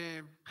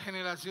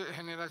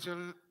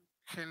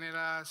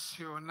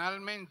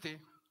generacionalmente.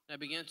 I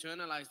began to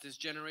analyze this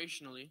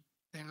generationally.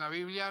 En la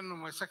Biblia nos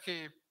muestra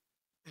que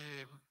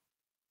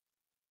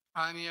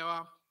Adán y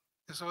Eva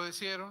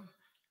desobedecieron.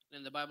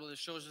 And the Bible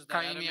shows us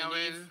that Caín Adam y and Abel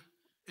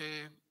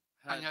Eve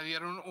had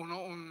añadieron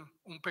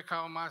un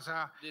pecado más a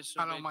la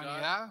disobeyed God.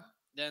 humanidad.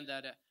 Then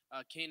that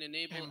Cain and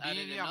Abel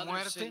added Envidia,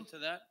 another sin muerte. to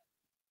that.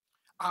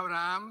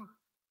 Abraham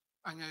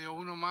añadió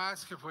uno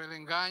más que fue el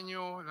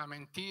engaño, la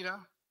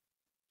mentira.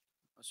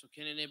 So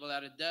Cain and Abel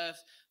added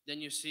death. Then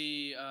you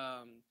see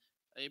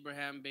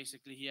Abraham,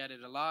 basically he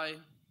added a lie.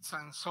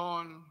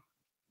 Sansón,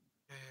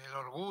 el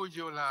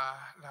orgullo,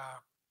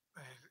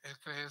 el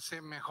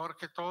creerse mejor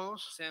que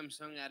todos.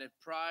 Samson added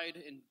pride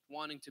in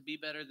wanting to be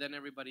better than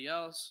everybody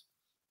else.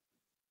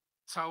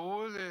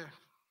 Saúl,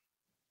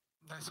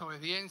 la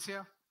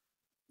desobediencia.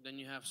 Then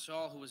you have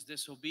Saul, who was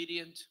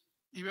disobedient.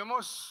 Y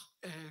vemos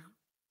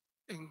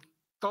en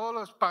todos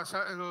los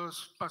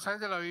pasajes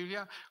de la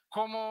Biblia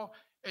cómo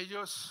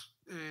ellos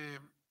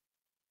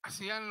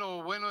hacían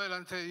lo bueno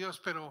delante de Dios,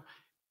 pero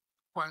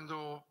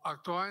cuando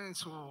actuaban en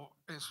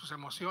sus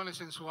emociones,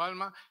 en su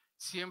alma,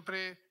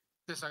 siempre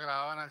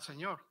desagradaban al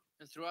Señor.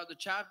 And throughout the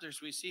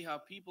chapters, we see how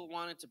people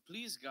wanted to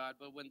please God,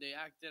 but when they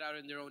acted out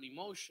in their own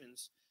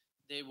emotions,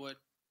 they would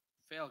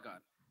fail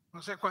God.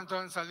 No sé cuántos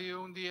han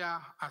salido un día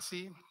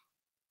así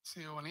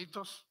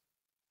bonitos.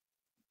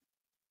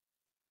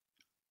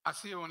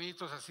 Así de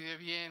bonitos, así de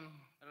bien,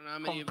 I don't know how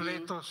many of you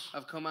completos.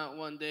 have come out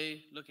one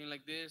day looking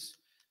like this,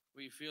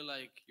 where you feel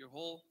like you're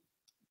whole,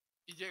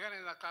 Y llegan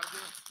en la tarde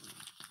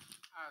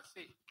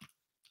así.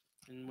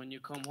 and when you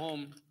come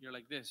home, you're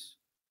like this.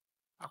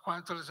 ¿A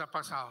cuánto les ha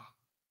pasado?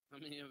 How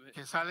many of it?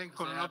 Que salen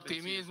con Does un that happen to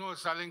you? optimismo,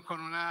 salen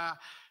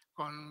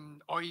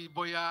con hoy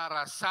voy a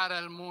arrasar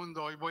al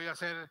mundo, hoy voy a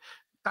hacer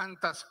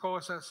tantas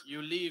cosas.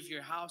 You leave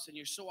your house and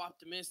you're so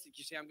optimistic.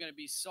 You say, I'm going to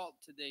be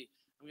salt today.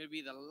 I'm going to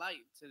be the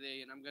light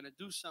today, and I'm going to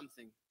do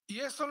something. Y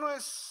esto no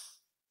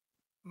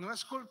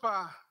es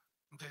culpa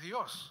de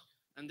Dios.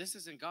 And this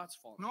isn't God's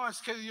fault. No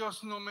es que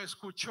Dios no me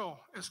escuchó,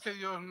 es que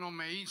Dios no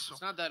me hizo.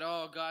 It's not that,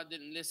 oh, God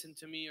didn't listen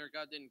to me or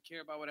God didn't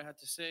care about what I had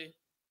to say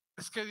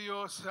Es que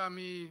Dios a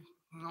mí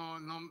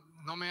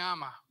no me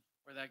ama,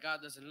 or that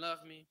God doesn't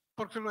love me,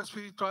 porque lo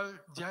espiritual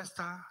ya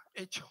está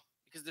hecho.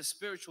 Because the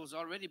spiritual has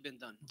already been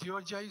done.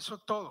 Dios ya hizo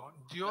todo.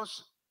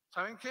 Dios,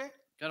 ¿saben qué?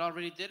 God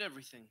already did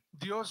everything.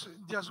 Dios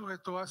ya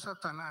sujetó a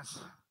Satanás.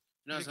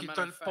 You know, Le as a quitó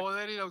matter el of fact,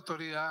 poder y la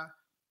autoridad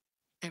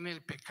en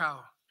el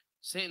pecado.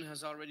 Satan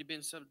has already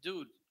been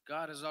subdued.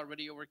 God has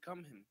already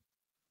overcome him.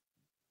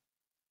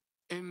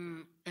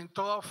 En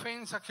toda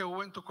ofensa que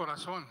hubo en tu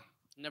corazón.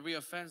 And every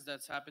offense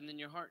that's happened in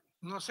your heart.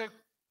 No sé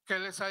qué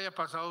les haya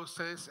pasado a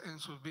ustedes en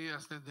sus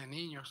vidas desde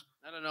niños,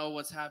 I don't know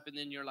what's happened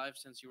in your life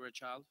since you were a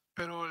child.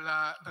 pero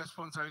la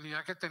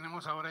responsabilidad que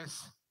tenemos ahora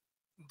es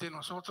de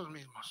nosotros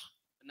mismos.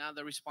 But now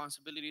the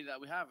responsibility that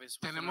we have is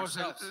within Tenemos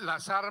ourselves.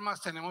 las armas,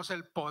 tenemos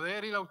el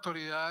poder y la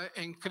autoridad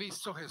en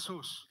Cristo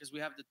Jesús. Because we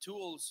have the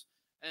tools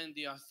and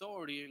the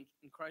authority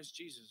in Christ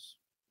Jesus.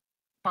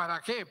 ¿Para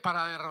qué?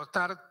 Para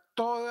derrotar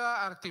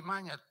toda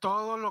artimaña,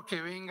 todo lo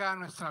que venga a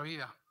nuestra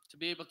vida. To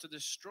be able to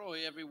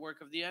destroy every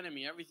work of the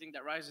enemy, everything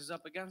that rises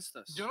up against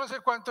us. Yo no sé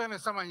cuánto en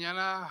esta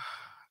mañana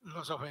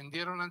los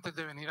ofendieron antes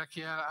de venir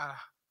aquí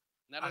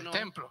And I don't al know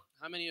templo.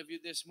 how many of you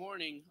this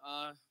morning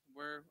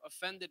were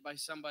offended by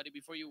somebody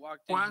before you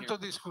walked in here. ¿Cuántos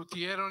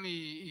discutieron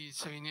y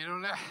se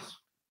vinieron?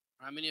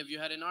 How many of you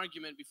had an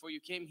argument before you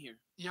came here?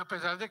 Y a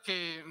pesar de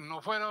que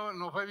no fue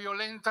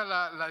violenta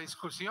la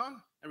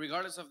discusión, And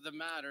regardless of the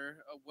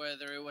matter, of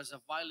whether it was a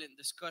violent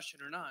discussion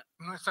or not,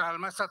 nuestra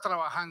alma está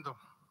trabajando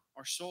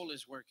our soul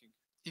is working.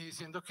 y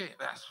diciendo que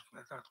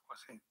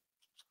And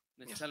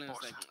Mi it's telling us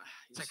like, esposa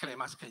you se see, cree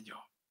más que yo.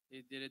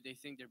 they did it, they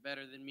think they're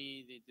better than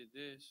me, they did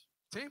this.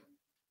 ¿Sí?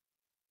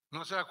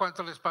 No sé a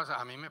cuánto les pasa,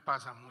 a mí me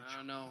pasa I mucho.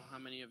 don't know how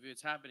many of you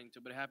it's happening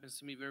to, but it happens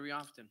to me very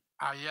often.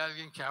 Hay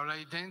alguien que habla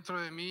ahí dentro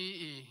de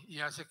mí y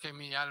hace que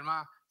mi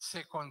alma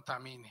se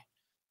contamine.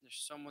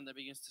 There's someone that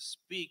begins to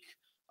speak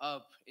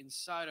up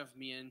inside of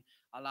me and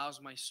allows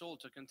my soul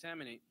to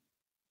contaminate.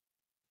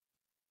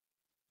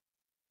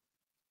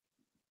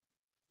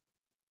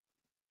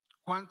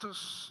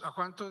 ¿A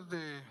cuántos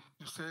de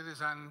ustedes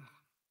les han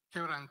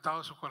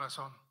quebrantado su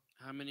corazón?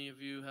 How many of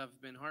you have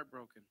been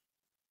heartbroken?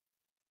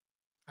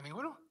 ¿A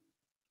ninguno?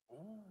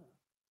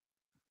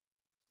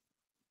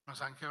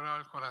 Nos han quebrado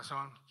el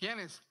corazón.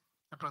 ¿Quiénes?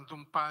 De pronto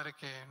un padre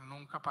que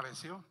nunca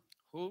apareció.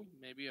 Who?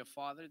 Maybe a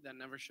father that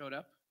never showed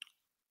up.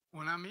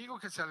 Un amigo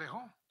que se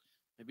alejó.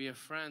 Maybe a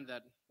friend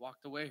that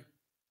walked away.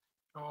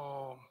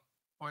 O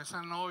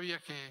esa novia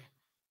que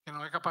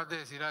no es capaz de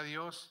decir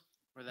adiós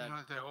Or y that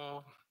nos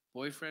dejó.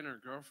 boyfriend or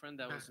girlfriend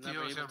that was never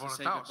Vestidos y able to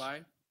say alborotados.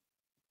 goodbye.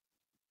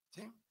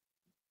 ¿Sí?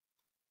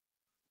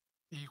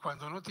 Y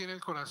cuando uno tiene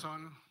el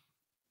corazón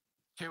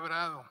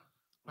quebrado,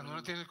 cuando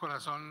uno Mm. tiene el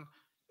corazón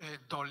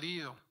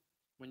dolido,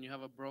 When you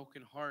have a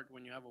broken heart,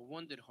 when you have a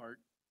wounded heart,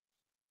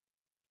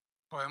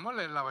 podemos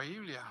leer la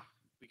Biblia,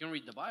 we can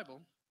read the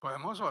Bible,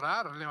 podemos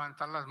orar,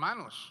 levantar las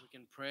manos, we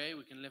can pray,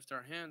 we can lift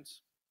our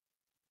hands.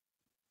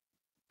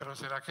 pero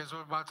 ¿será que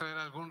eso va a traer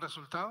algún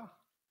resultado?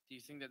 Do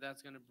you think that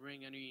that's going to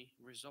bring any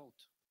result?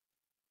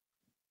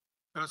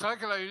 Pero sabe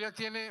que la Biblia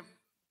tiene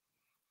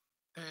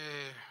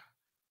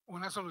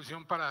una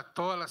solución para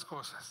todas las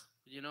cosas.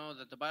 You know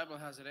that the Bible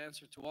has an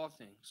answer to all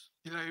things.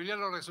 Y la Biblia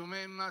lo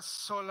resume en una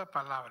sola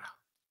palabra.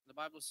 The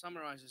Bible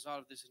summarizes all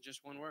of this in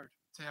just one word.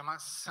 Se llama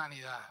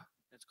sanidad.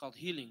 It's called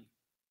healing.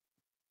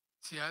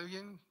 Si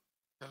alguien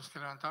de los que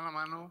levantaron la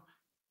mano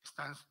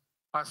están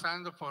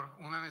pasando por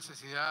una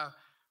necesidad,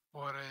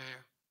 por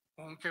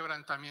un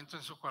quebrantamiento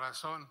en su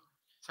corazón,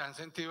 se han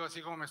sentido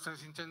así como me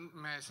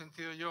he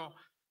sentido yo,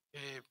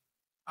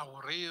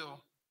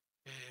 aburrido,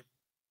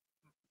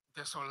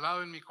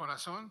 desolado en mi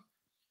corazón,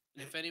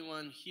 And if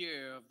anyone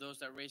here of those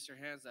that raised their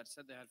hands that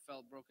said they had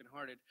felt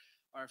brokenhearted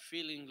are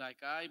feeling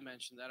like I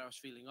mentioned that I was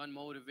feeling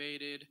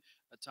unmotivated,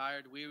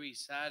 tired, weary,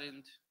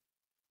 saddened,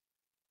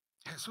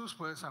 Jesús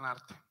puede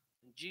sanarte.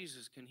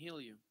 Jesus can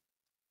heal you.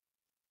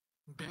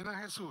 Ven a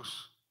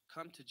Jesús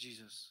Come to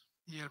Jesus.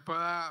 y Él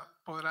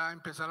podrá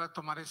empezar a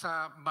tomar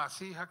esa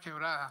vasija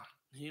quebrada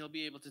He'll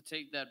be able to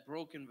take that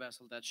broken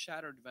vessel, that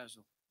shattered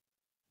vessel.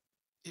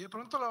 y de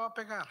pronto la va a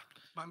pegar,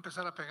 va a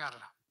empezar a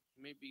pegarla.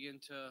 He may begin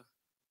to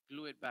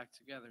glue it back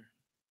together.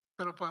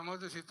 Pero podemos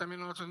decir también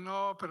nosotros,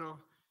 no, pero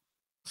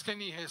es que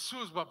ni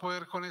Jesús va a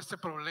poder con este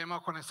problema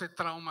o con este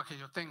trauma que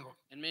yo tengo.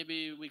 And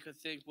maybe we could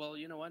think, well,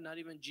 you know what? Not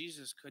even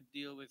Jesus could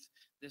deal with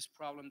this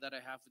problem that I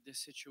have, with this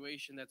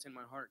situation that's in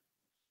my heart.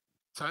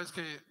 Sabes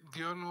que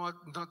Dios no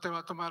te va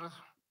a tomar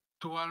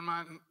tu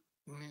alma,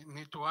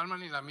 ni tu alma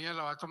ni la mía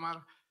la va a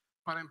tomar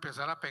para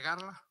empezar a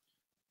pegarla.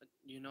 But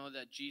you know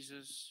that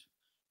Jesus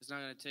is not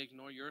going to take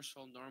nor your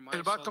soul nor my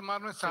Él va a soul tomar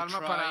to nuestra alma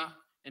try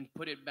and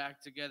put it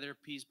back together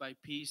piece by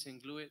piece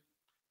and glue it.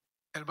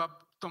 Él va a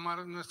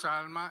tomar nuestra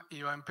alma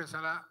y va a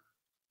empezar a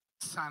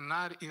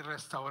sanar y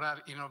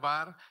restaurar y nos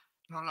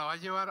la va a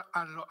llevar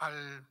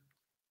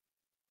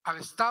al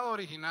estado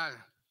original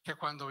que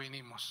cuando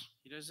vinimos.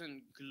 He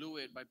doesn't glue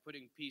it by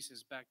putting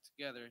pieces back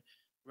together.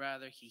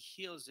 Rather, he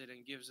heals it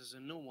and gives us a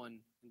new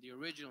one in the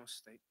original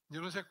state.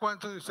 Yo no sé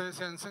cuántos de ustedes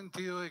se han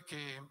sentido de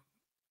que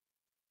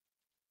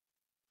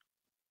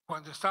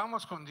cuando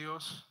estábamos con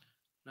Dios,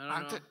 I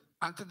don't know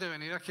antes de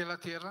venir aquí a la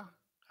tierra,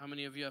 how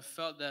many of you have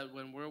felt that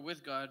when we're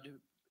with God,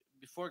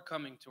 before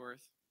coming to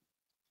earth,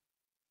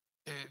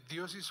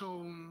 Dios hizo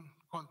un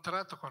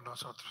contrato con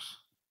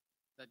nosotros,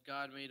 that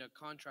God made a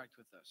contract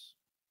with us.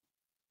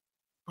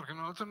 porque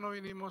nosotros no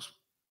vinimos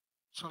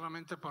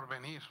solamente por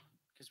venir.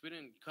 Because we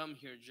didn't come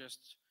here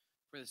just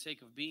for the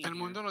sake of being El here.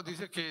 mundo nos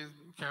dice que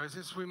a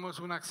veces fuimos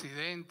un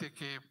accidente,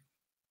 que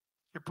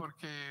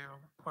porque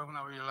fue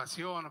una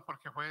violación o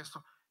porque fue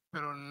esto,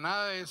 pero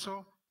nada de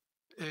eso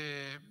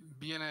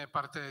viene de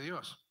parte de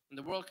Dios. And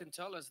the world can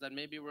tell us that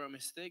maybe we're a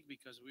mistake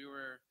because we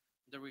were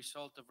the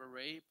result of a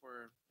rape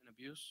or an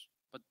abuse,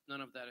 but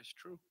none of that is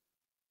true.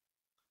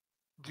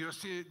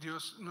 Dios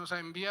nos ha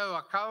enviado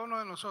a cada uno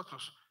de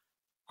nosotros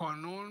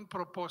con un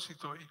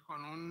propósito y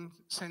con un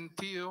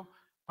sentido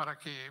para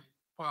que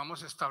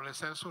podamos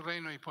establecer su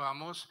reino y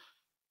podamos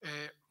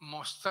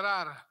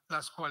mostrar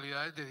las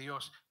cualidades de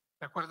Dios.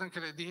 Recuerden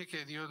que les dije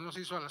que Dios nos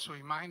hizo a su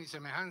imagen y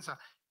semejanza.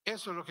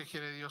 Eso es lo que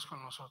quiere Dios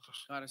con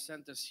nosotros. God has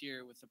sent us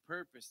here with a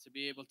purpose to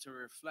be able to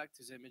reflect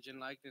His image and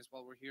likeness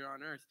while we're here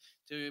on earth,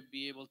 to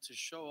be able to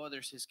show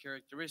others His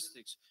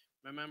characteristics.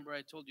 Remember,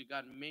 I told you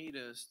God made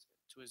us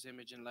to His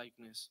image and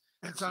likeness.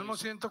 El So Salmo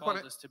He's 140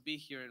 called us to be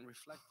here and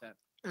reflect that.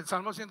 El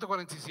Salmo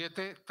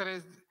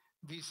 147:3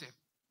 dice: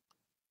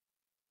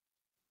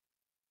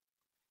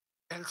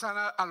 Él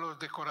sana a los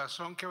de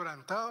corazón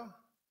quebrantado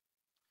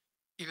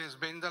y les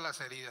venda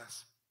las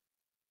heridas.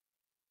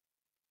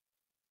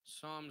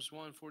 Psalms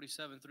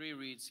 147:3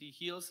 reads, He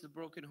heals the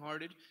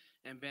brokenhearted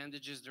and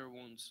bandages their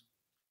wounds.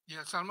 Y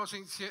el Salmo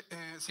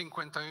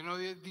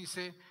 51:10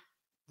 dice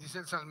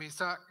el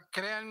salmista: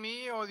 Crea en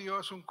mí, oh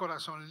Dios, un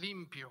corazón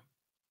limpio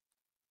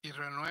y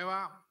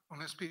renueva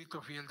un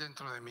espíritu fiel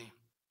dentro de mí.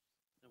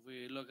 If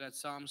we look at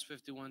Psalms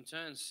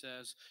 51:10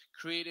 says,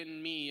 Create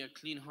in me a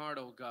clean heart,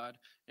 O God,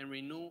 and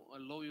renew a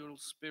loyal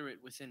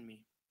spirit within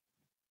me.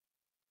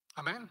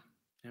 Amén.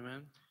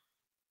 Amen.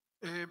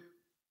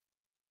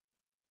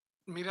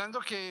 Mirando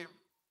que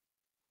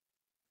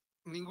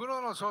ninguno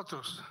de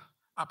nosotros,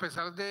 a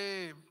pesar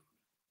de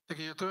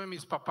que yo tuve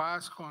mis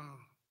papás con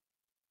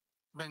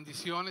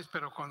bendiciones,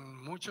 pero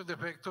con muchos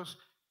defectos,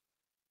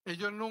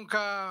 ellos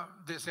nunca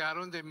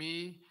desearon de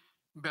mí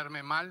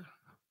verme mal.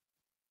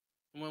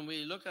 When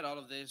we look at all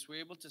of this,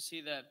 we're able to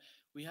see that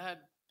we had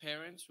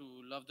parents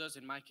who loved us.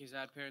 In my case,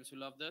 I had parents who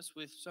loved us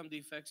with some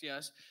defects,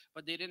 yes,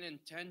 but they didn't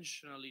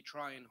intentionally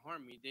try and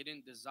harm me. They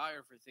didn't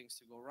desire for things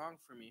to go wrong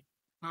for me.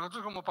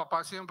 Nosotros como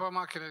papás siempre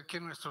vamos a querer que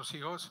nuestros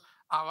hijos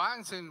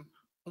avancen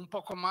un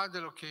poco más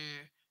de lo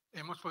que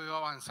hemos podido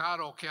avanzar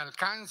o que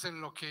alcancen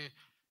lo que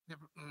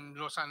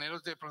los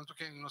anhelos de pronto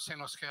que no se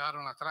nos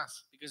quedaron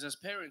atrás. Because as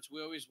parents,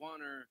 we always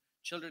want our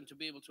children to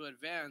be able to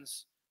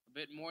advance a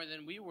bit more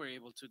than we were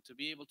able to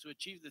be able to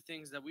achieve the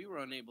things that we were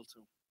unable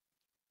to.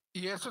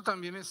 Y eso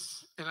también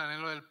es el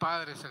anhelo del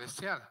Padre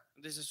Celestial.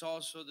 This is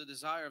also the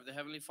desire of the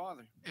Heavenly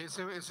Father.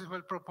 Ese fue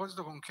el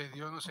propósito con que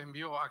Dios nos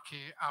envió, a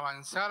que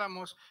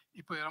avanzáramos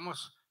y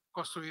pudiéramos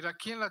construir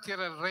aquí en la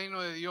tierra el reino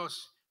de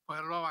Dios,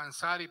 poderlo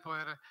avanzar y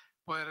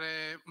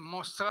poder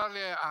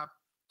mostrarle a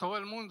todo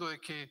el mundo de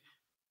que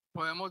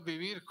podemos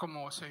vivir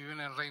como se vive en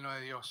el reino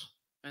de Dios.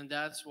 And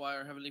that's why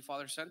our Heavenly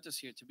Father sent us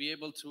here, to be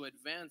able to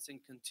advance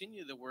and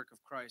continue the work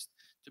of Christ,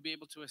 to be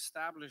able to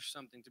establish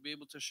something, to be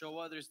able to show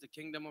others the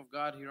kingdom of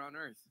God here on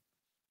earth.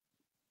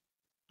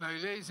 La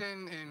Biblia dice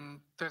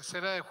en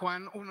tercera de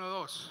Juan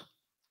 1:2,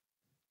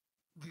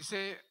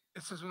 dice,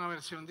 esta es una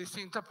versión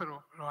distinta,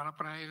 pero lo van a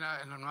poner ahí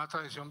en la nueva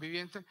tradición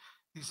viviente,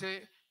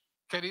 dice: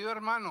 querido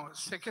hermano,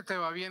 sé que te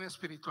va bien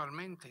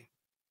espiritualmente,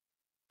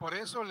 por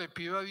eso le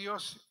pido a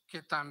Dios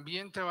que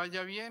también te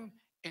vaya bien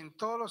en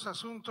todos los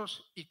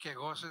asuntos y que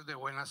goces de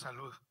buena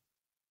salud.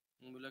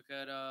 When we look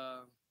at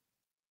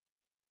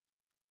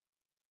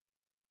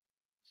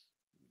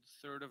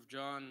 3rd of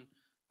John,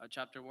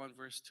 chapter 1,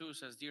 verse 2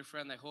 says, Dear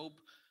friend, I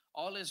hope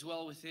all is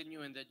well within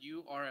you and that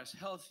you are as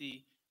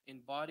healthy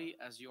in body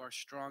as you are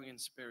strong in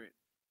spirit.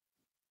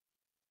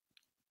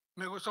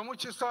 Me gustó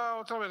mucho esta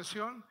otra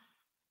versión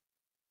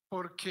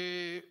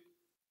porque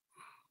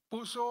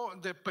puso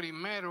de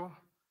primero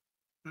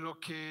lo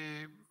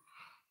que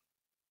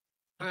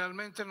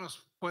realmente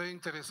nos puede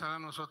interesar a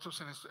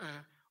nosotros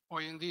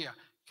hoy en día,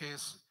 que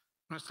es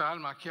nuestra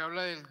alma. Aquí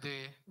habla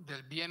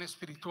del bien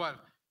espiritual,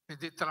 es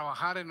de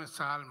trabajar en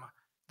nuestra alma,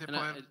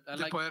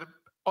 de poder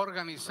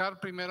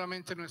organizar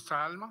primeramente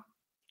nuestra alma.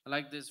 I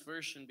like this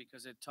version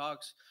because it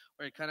talks,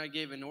 or it kind of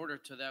gave an order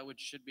to that which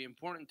should be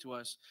important to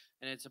us,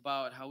 and it's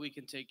about how we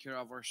can take care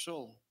of our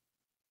soul.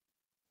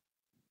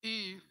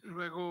 Y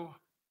luego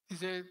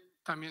dice,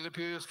 también le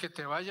pido a Dios que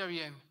te vaya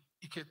bien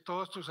y que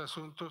todos tus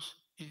asuntos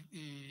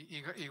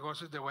y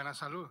goces de buena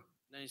salud.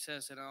 Then he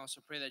says, and I also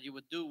pray that you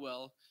would do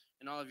well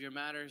in all of your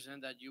matters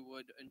and that you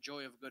would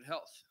enjoy of good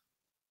health.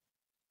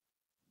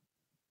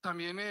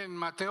 También en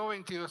Mateo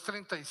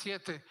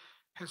 22:37,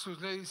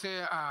 Jesús le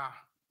dice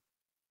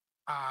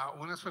a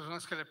unas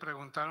personas que le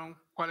preguntaron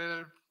cuál era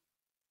el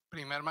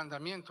primer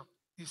mandamiento.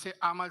 Dice: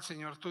 ama al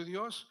Señor tu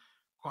Dios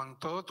con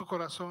todo tu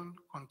corazón,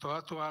 con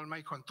toda tu alma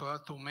y con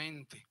toda tu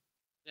mente.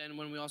 And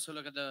when we also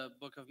look at the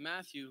book of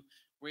Matthew,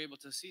 we're able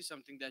to see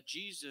something that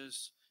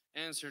Jesus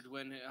answered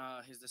when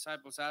his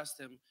disciples asked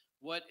him,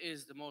 what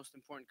is the most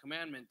important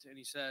commandment? And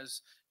he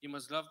says, you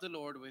must love the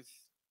Lord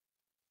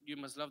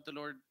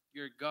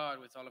your God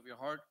with all of your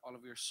heart, all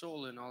of your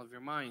soul, and all of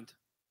your mind.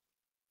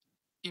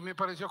 Y me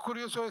pareció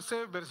curioso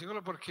este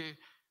versículo porque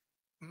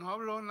no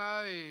habló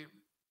nada de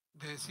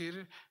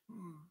decir,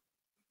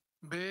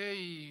 ve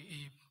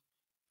y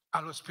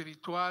a lo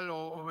espiritual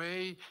o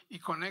ve y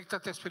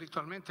conéctate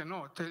espiritualmente.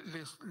 No,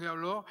 le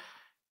habló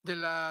de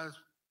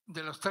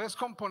los tres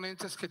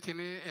componentes que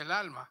tiene el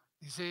alma.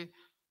 Dice,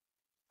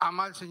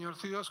 ama al Señor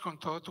tu Dios con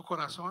todo tu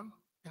corazón.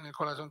 En el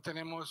corazón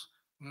tenemos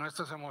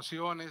nuestras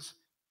emociones,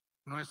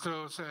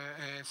 nuestros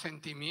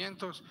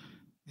sentimientos.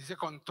 Dice,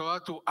 con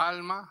toda tu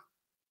alma,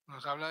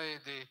 nos habla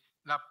de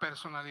la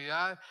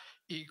personalidad,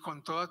 y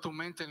con toda tu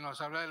mente nos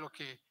habla de lo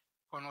que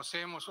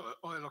conocemos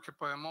o de lo que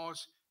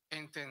podemos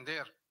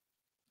entender.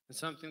 And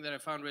something that I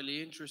found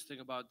really interesting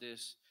about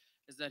this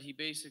is that he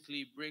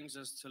basically brings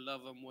us to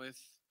love him with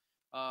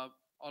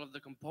all of the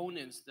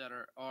components that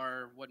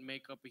are what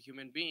make up a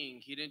human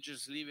being. He didn't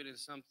just leave it in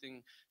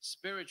something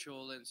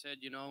spiritual and said,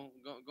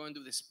 go and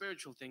do the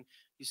spiritual thing.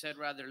 He said,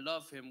 rather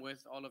love him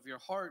with all of your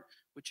heart,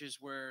 which is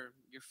where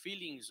your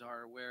feelings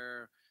are,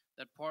 where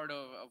that part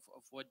of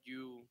what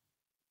you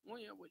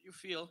what you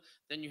feel.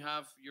 Then you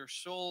have your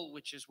soul,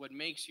 which is what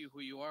makes you who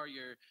you are,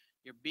 your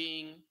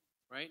being,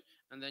 right?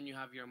 And then you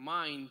have your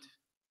mind.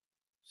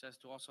 It says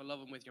to also love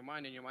him with your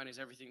mind, and your mind is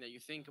everything that you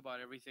think about,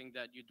 everything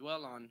that you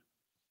dwell on.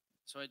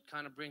 So it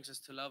kind of brings us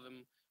to love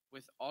him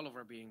with all of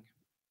our being.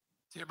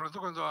 Sí, de pronto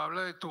cuando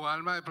habla de tu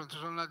alma, de pronto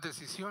son las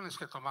decisiones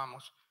que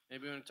tomamos.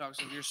 Maybe when it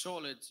talks of your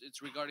soul,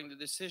 it's regarding the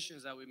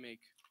decisions that we make.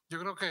 Yo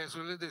creo que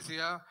Jesús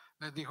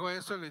les dijo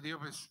esto, les dijo,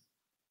 pues,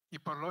 y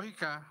por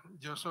lógica,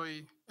 yo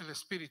soy el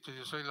Espíritu,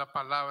 yo soy la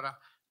palabra,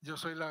 yo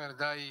soy la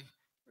verdad, y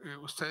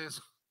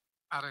ustedes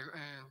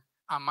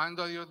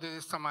amando a Dios de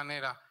esta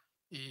manera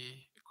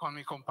y con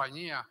mi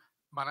compañía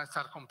van a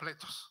estar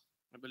completos.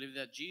 I believe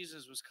that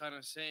Jesus was kind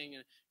of saying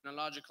in a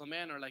logical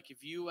manner, like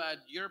if you add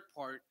your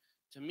part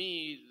to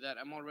me, that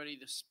I'm already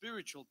the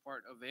spiritual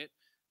part of it,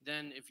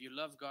 then if you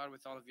love God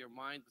with all of your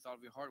mind, with all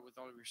of your heart, with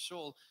all of your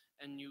soul,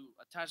 and you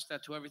attach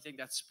that to everything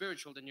that's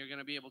spiritual, then you're going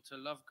to be able to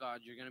love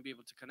God. You're going to be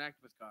able to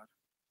connect with God.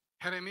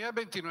 Jeremías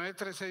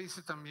 29:13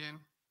 dice también,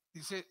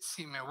 dice,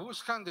 si me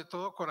buscan de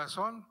todo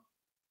corazón,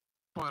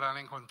 podrán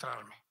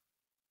encontrarme.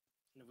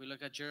 And if we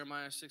look at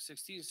Jeremiah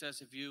 6:16, it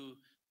says, if you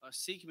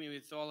seek me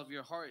with all of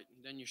your heart,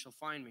 then you shall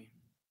find me.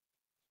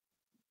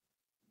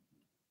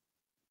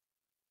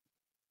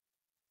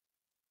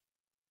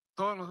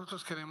 Todos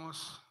nosotros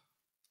queremos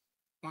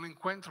un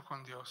encuentro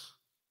con Dios.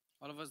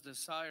 All of us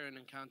desire an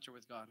encounter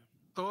with God.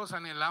 Todos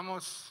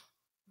anhelamos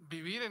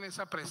vivir en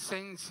esa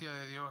presencia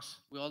de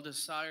Dios. We all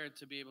desire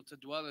to be able to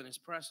dwell in his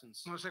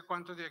presence. No sé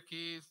cuántos de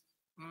aquí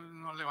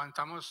nos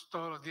levantamos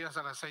todos los días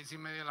a las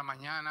 6:30 de la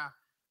mañana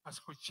a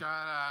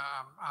escuchar,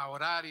 a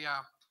orar y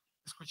a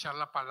escuchar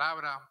la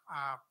palabra,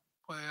 a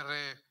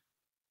poder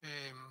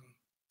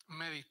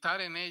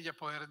meditar en ella,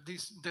 poder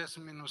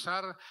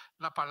desmenuzar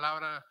la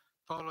palabra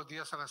todos los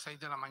días a las 6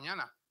 de la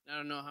mañana. I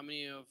don't know how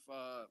many of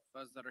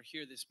us that are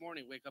here this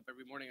morning wake up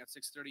every morning at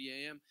 6:30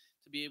 a.m.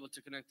 to be able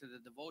to connect to the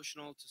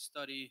devotional, to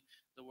study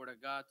the Word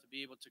of God, to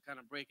be able to kind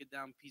of break it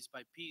down piece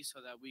by piece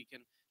so that we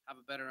can have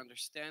a better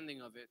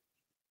understanding of it.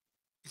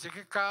 Y sé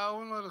que cada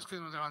uno de los que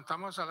nos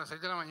levantamos a las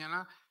 6 de la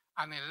mañana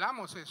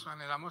anhelamos eso,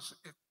 anhelamos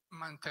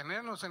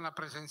mantenernos en la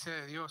presencia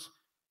de Dios,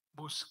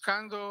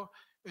 buscando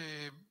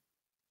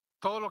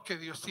todo lo que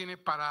Dios tiene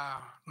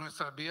para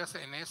nuestras vidas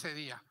en ese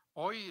día.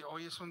 Hoy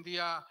es un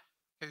día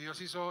que Dios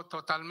hizo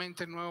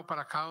totalmente nuevo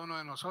para cada uno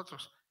de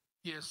nosotros,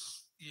 y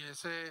es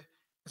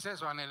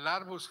eso,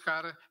 anhelar,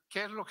 buscar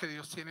qué es lo que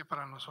Dios tiene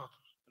para nosotros.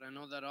 But I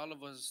know that all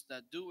of us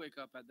that do wake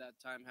up at that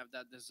time have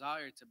that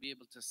desire to be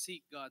able to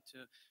seek God,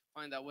 to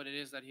find out what it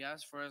is that he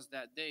has for us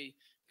that day,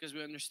 because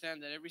we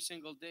understand that every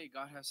single day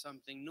God has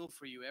something new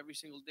for you. Every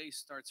single day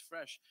starts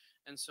fresh.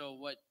 And so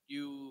what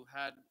you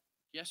had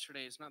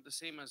yesterday is not the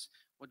same as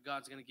what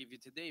God's going to give you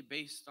today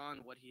based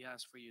on what he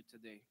has for you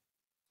today.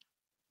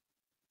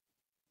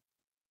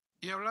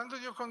 Y hablando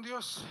yo con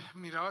Dios,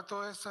 miraba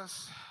todas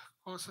estas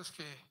cosas,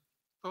 que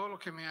todo lo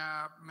que me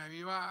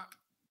iba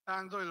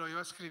dando y lo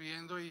iba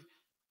escribiendo, y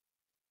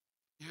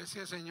yo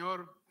decía,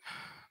 Señor,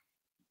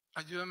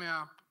 ayúdame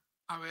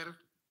a ver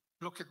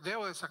lo que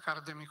debo de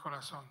sacar de mi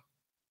corazón.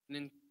 And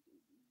in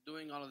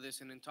doing all of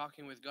this and in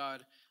talking with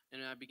God,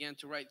 and I began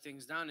to write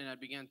things down, and I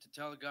began to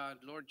tell God,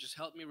 Lord, just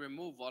help me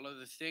remove all of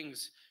the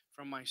things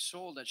from my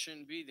soul that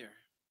shouldn't be there.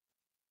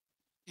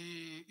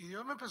 Y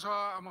Dios me empezó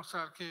a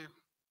mostrar que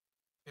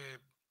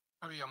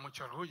había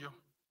mucho orgullo,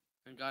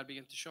 And God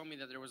began to show me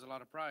that there was a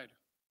lot of pride,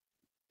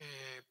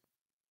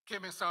 que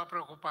me estaba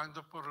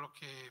preocupando por lo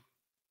que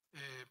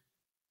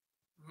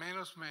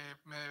menos me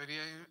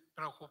debería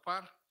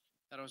preocupar,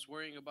 that I was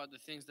worrying about the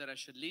things that I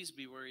should least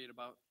be worried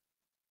about,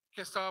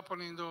 que estaba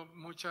poniendo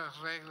muchas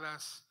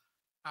reglas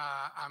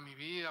a mi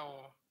vida,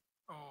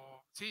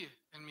 o sí,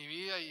 en mi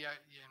vida y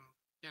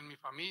en mi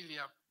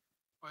familia,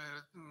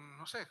 poder,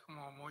 no sé,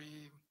 como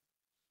muy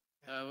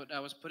I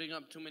was putting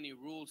up too many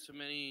rules, too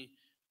many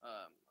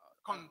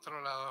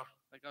controlador.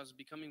 like I was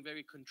becoming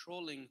very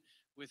controlling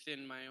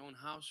within my own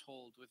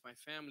household, with my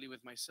family,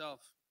 with myself.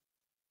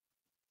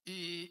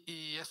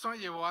 Y esto me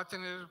llevó a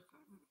tener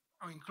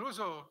o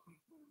incluso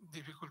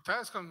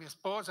dificultades con mi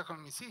esposa,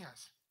 con mis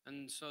hijas.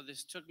 And so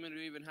this took me to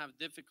even have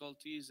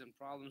difficulties and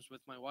problems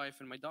with my wife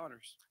and my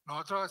daughters.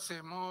 Nosotros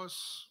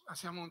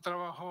hacíamos un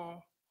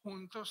trabajo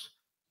juntos,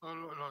 todos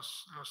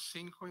los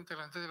 5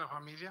 integrantes de la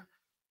familia,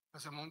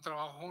 hacemos un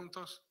trabajo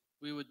juntos.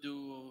 We would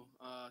do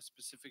a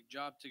specific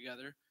job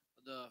together,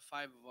 the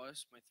 5 of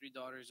us, my 3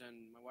 daughters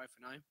and my wife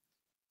and I.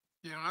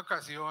 Y en una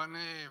ocasión,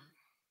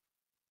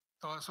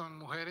 todas son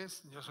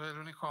mujeres, yo soy el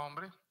único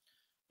hombre.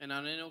 And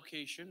on an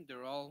occasion,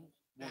 they're all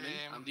women.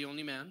 I'm the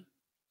only man.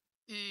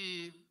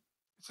 Y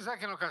usted sabe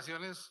que en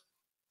ocasiones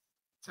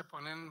se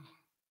ponen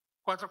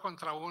 4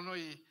 contra 1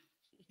 y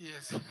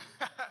es... sí.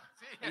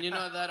 And you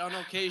know that on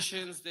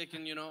occasions they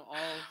can, all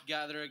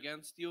gather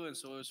against you. And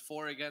so it was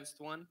 4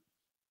 against 1.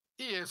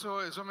 Y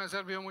eso me ha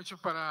servido mucho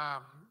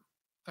para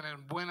tener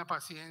buena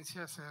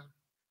paciencia.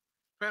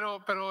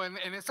 Pero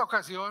en esta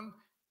ocasión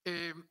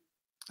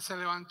se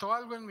levantó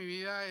algo en mi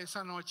vida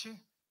esa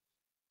noche.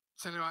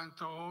 Se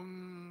levantó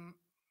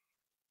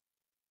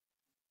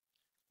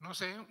no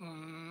sé,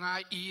 una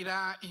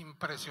ira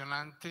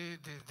impresionante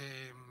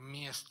desde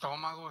mi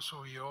estómago,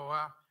 subió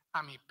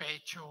a mi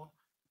pecho.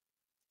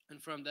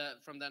 And from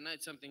that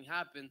night, something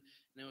happened,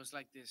 and it was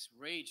like this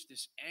rage,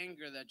 this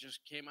anger that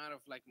just came out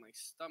of like my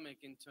stomach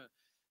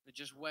it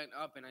just went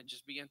up, and I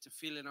just began to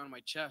feel it on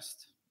my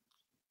chest.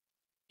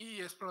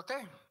 Y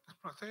exploté,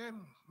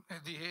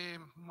 dije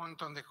un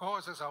montón de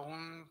cosas,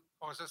 aún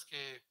cosas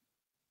que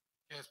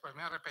después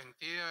me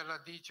arrepentí de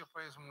haberlas dicho,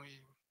 pues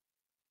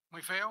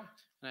muy feo.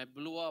 And I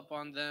blew up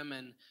on them,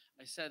 and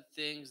I said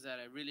things that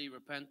I really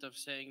repent of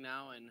saying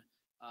now, and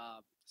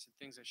said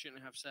things I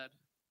shouldn't have said.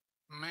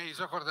 Me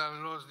hizo acordar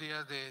los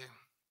días de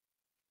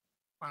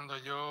cuando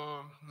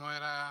yo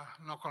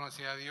no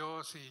conocía a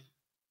Dios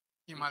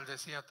y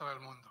maldecía a todo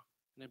el mundo.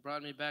 And it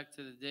brought me back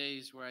to the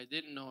days where I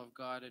didn't know of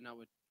God and I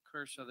would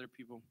curse other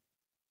people.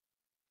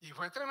 Y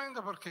fue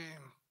tremendo porque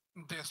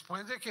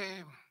después de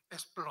que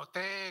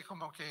exploté,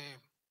 como que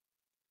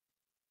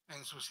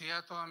ensucié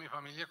a toda mi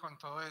familia con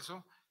todo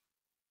eso.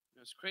 It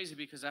was crazy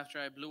because after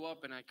I blew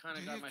up and I kind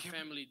of got my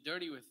family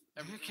dirty with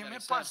everything ¿Qué that me I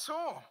said,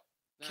 pasó?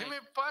 ¿Qué me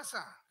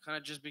pasa? kind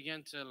of just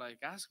began to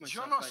like ask Yo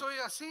myself, no like, soy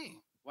así.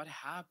 what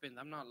happened?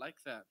 I'm not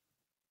like that.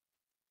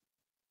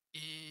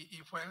 Y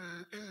fue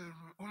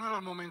uno de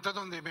los momentos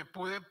donde me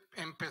pude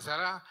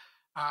empezar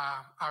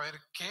a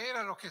ver qué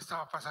era lo que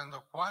estaba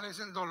pasando, cuál es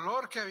el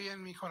dolor que había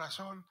en mi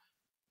corazón,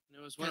 And it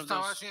was que one of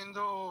estaba those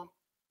haciendo,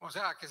 o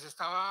sea, que se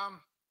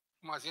estaba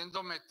como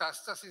haciendo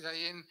metástasis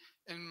ahí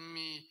en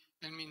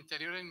mi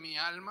interior, en mi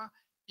alma,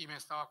 y me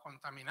estaba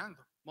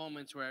contaminando.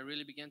 moments where I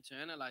really began to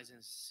analyze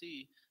and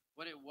see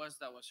what it was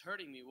that was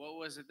hurting me. What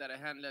was it that I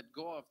hadn't let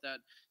go of that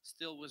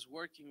still was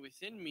working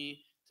within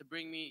me to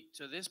bring me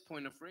to this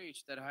point of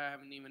rage that I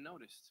haven't even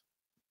noticed.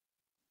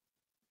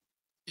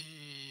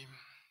 Y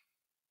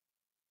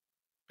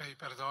pedí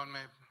perdón,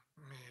 me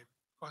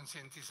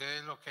concienticé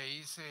de lo que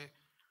hice.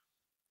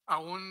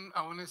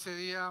 Aún ese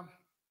día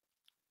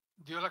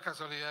dio la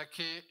casualidad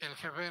que el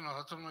jefe de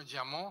nosotros nos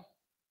llamó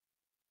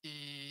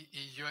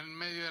y yo en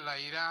medio de la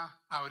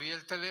ira abrí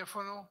el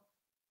teléfono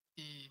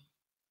y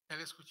él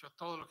escuchó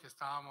todo lo que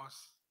estaba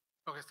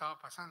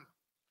pasando.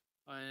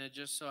 And it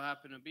just so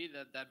happened to be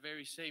that that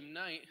very same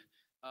night,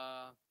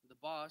 the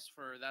boss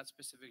for that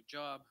specific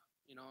job,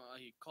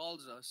 he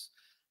calls us,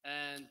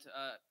 and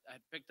I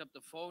picked up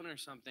the phone or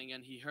something,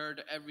 and he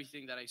heard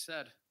everything that I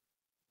said.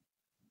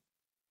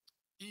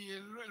 Y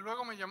él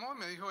luego me llamó y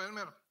me dijo,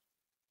 Elmer,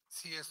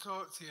 si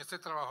este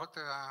trabajo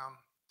te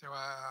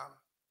va a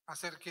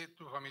hacer que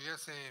tu familia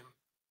se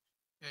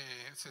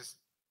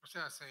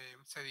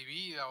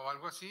divida o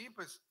algo así,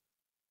 pues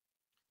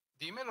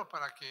dímelo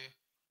para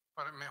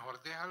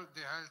mejor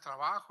deja el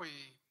trabajo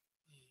y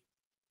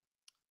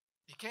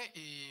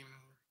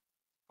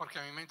porque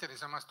a mí me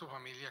interesa más tu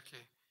familia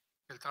que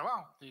el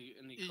trabajo.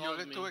 And he Y yo called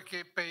le me. tuve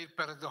que pedir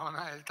perdón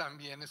a él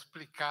también,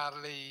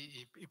 explicarle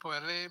y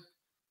poderle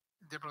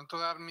de pronto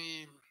dar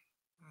mi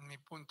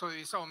punto de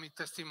vista o mi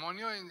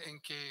testimonio en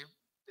que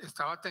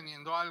estaba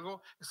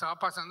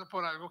pasando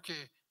por algo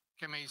que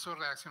me hizo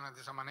reaccionar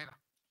de esa manera.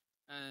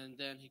 And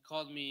then he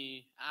called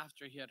me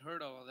after he had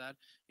heard all of that.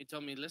 He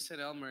told me,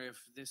 listen, Elmer,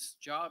 if this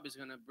job is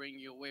going to bring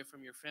you away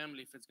from your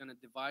family, if it's going to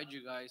divide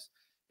you guys,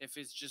 if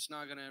it's just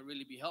not going to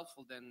really be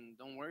helpful, then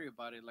don't worry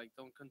about it. Like,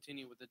 don't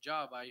continue with the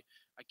job. I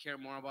care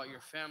more about your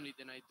family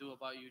than I do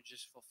about you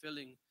just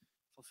fulfilling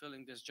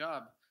this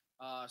job.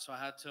 So I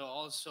had to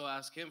also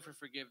ask him for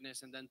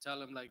forgiveness and then tell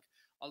him like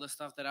all the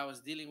stuff that I was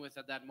dealing with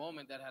at that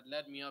moment that had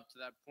led me up to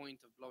that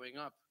point of blowing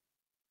up.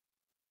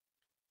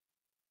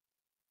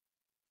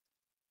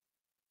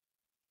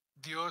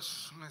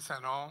 Dios me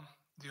sanó,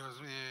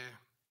 Dios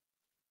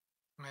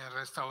me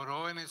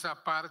restauró en esa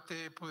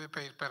parte, pude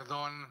pedir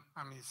perdón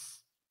a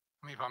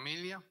mi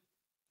familia.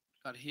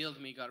 God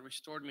healed me, God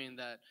restored me in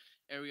that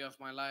area of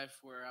my life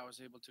where I was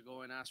able to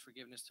go and ask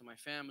forgiveness to my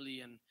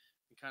family and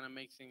kind of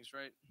make things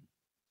right.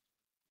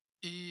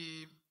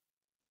 Y,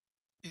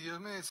 y Dios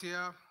me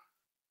decía,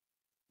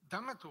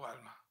 dame tu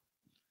alma.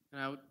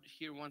 And I would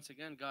hear once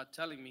again God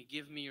telling me,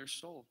 give me your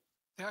soul.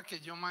 Deja que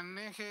yo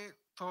maneje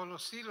todos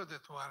los hilos de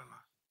tu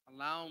alma,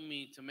 Allow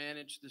me to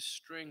manage the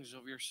strings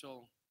of your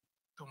soul,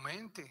 tu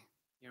mente,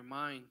 your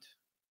mind,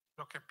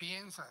 lo que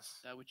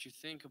piensas, that which you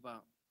think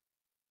about,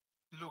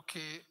 lo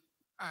que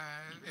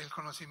el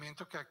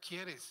conocimiento que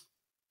adquieres,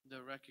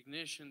 the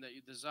recognition that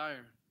you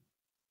desire,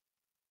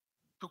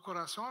 tu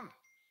corazón.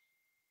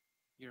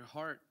 your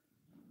heart.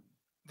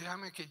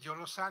 Déjame que yo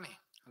lo sane.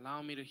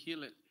 Allow me to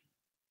heal it.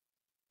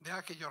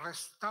 Deja que yo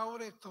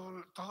restaure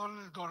todo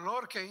el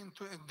dolor que hay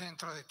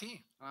dentro de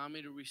ti. Allow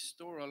me to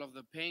restore all of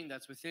the pain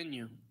that's within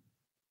you.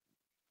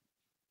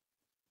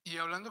 Y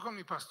hablando con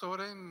mi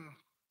pastor en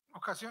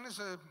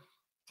ocasiones,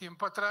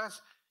 tiempo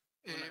atrás,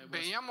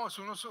 veíamos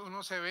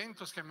unos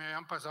eventos que me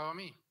habían pasado a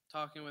mí.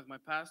 Talking with my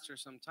pastor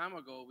some time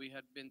ago, we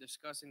had been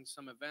discussing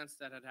some events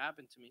that had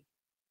happened to me.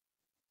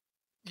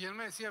 Y él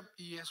me decía,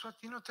 ¿y eso a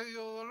ti no te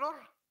dio dolor?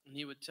 And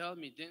he would tell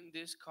me, didn't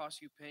this cause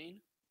you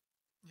pain?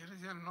 Y yo le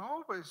decía,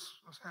 no,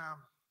 pues, o sea,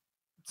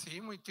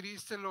 sí, muy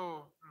triste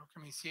lo que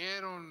me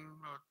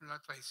hicieron,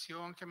 la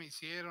traición que me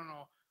hicieron,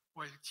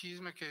 o el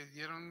chisme que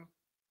dieron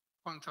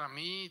contra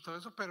mí y todo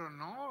eso, pero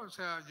no, o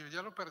sea, yo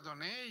ya lo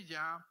perdoné y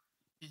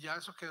ya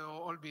eso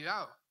quedó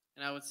olvidado.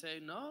 And I would say,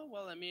 no,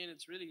 well, I mean,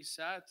 it's really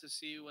sad to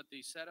see what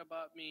they said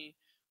about me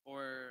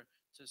or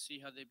to see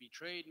how they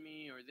betrayed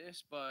me or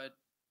this, but,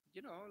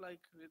 you know, like,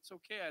 it's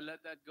okay. I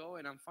let that go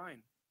and I'm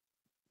fine.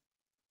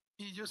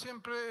 Y yo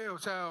siempre, o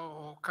sea,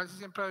 o casi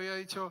siempre había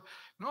dicho,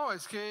 no,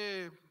 es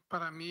que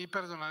para mí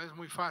perdonar es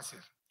muy fácil.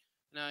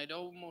 And I'd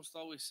almost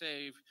always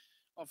say,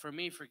 oh, for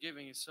me,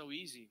 forgiving is so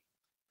easy.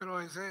 Pero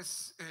a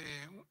veces,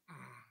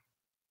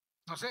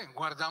 no sé,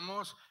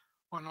 guardamos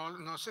o no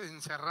nos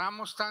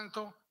encerramos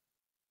tanto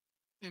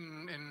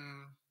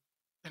en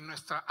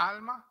nuestra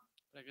alma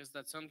But I guess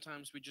that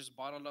sometimes we just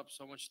bottle up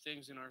so much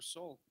things in our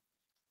soul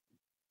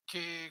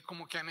que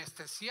como que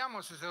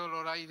anestesiamos ese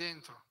dolor ahí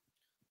dentro.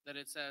 that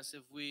it's as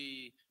if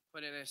we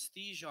put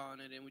anesthesia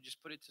on it and we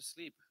just put it to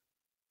sleep.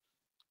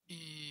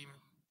 Y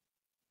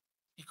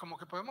como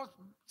que podemos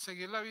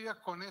seguir la vida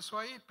con eso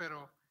ahí,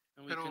 pero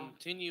And we Pero-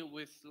 continue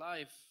with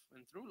life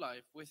and through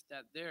life with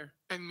that there.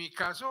 en mi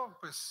caso,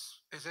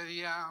 pues ese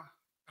día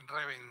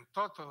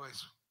reventó todo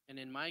eso. And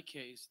in my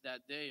case,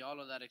 that day, all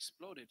of that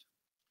exploded.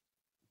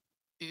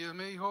 Y Dios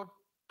me dijo,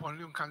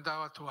 ponle un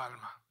candado a tu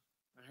alma.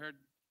 I heard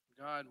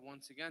God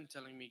once again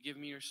telling me, give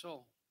me your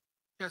soul.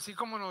 Y así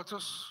como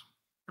nosotros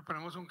le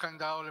ponemos un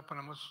candado, le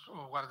ponemos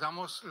o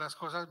guardamos las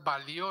cosas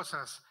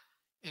valiosas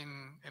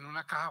en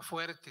una caja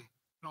fuerte,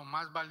 lo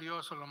más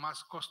valioso, lo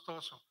más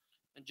costoso.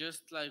 And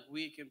just like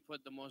we can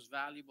put the most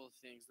valuable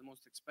things, the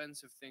most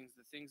expensive things,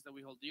 the things that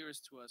we hold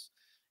dearest to us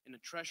in a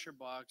treasure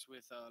box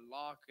with a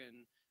lock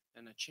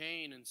and a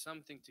chain and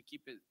something to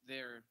keep it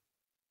there.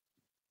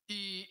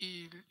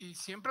 Y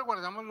siempre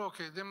guardamos lo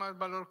que es de más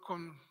valor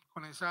con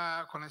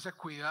ese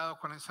cuidado,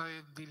 con esa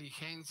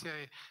diligencia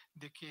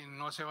de que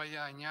no se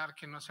vaya a dañar,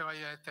 que no se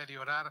vaya a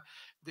deteriorar,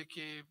 de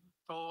que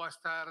todo va a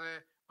estar,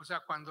 o sea,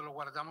 cuando lo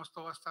guardamos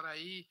todo va a estar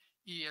ahí.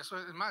 Y eso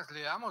es más,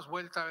 le damos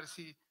vuelta a ver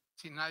si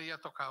nadie ha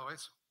tocado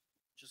eso.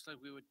 Just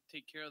like we would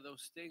take care of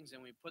those things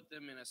and we put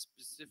them in a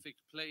specific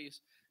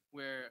place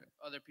where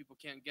other people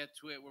can't get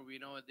to it, where we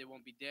know that they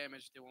won't be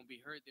damaged, they won't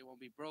be hurt, they won't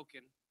be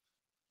broken.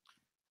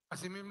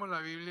 Asimismo, la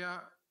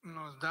Biblia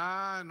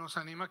nos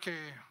anima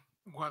que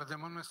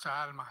guardemos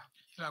nuestra alma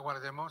y la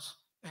guardemos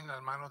en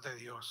las manos de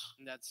Dios.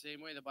 In that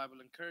same way, the Bible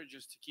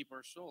encourages to keep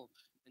our soul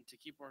and to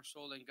keep our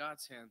soul in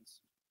God's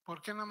hands.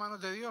 ¿Por qué en las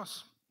manos de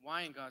Dios?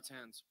 Why in God's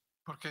hands?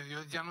 Porque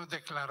Dios ya nos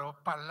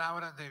declaró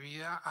palabras de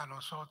vida a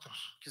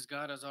nosotros. Because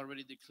God has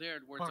already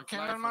declared words ¿Por of qué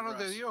en life las manos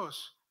over de us.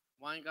 Dios?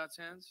 Why in God's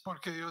hands?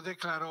 Porque Dios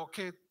declaró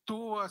que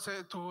tú vas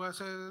a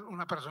ser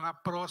una persona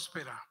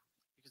próspera.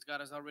 Because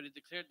God has already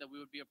declared that we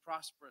would be a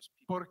prosperous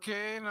people. ¿Por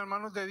qué en las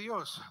manos de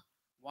Dios?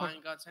 Why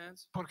in God's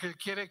hands? Porque Él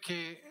quiere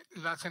que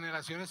las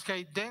generaciones que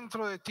hay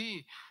dentro de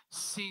ti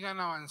sigan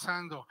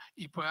avanzando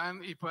y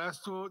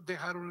puedas tú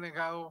dejar un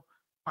legado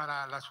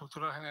para las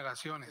futuras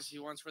Because generaciones. He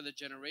wants for the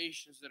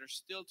generations that are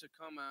still to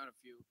come out of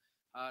you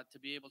to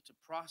be able to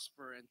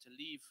prosper and to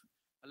leave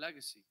a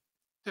legacy.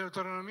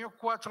 Deuteronomio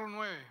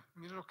 4:9,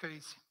 mira lo que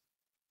dice.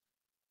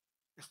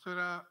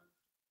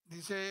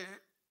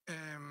 Dice,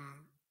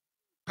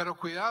 pero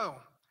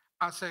cuidado,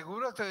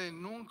 asegúrate de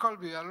nunca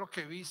olvidar lo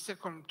que viste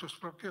con tus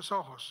propios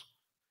ojos.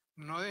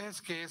 No dejes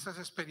que esas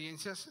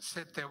experiencias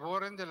se te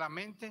borren de la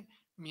mente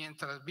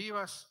mientras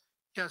vivas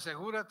y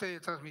asegúrate de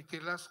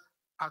transmitirlas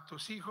a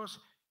tus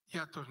hijos y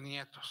a tus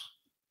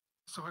nietos.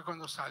 Esto fue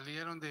cuando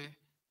salieron de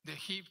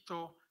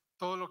Egipto,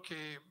 todo lo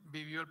que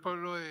vivió el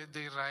pueblo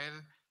de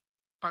Israel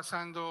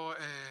pasando,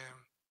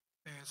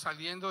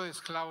 saliendo de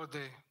esclavos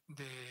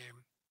de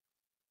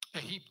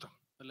Egipto.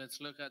 But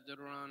let's look at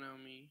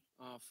Deuteronomy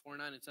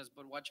 4:9. It says,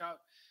 "But watch out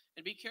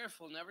and be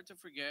careful never to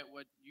forget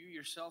what you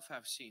yourself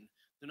have seen.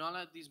 Do not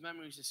let these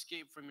memories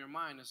escape from your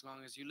mind as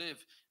long as you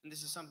live." And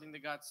this is something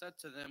that God said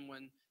to them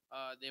when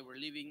they were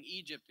leaving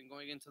Egypt and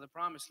going into the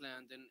promised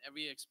land, and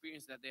every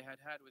experience that they had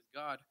had with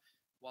God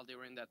while they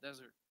were in that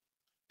desert.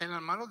 En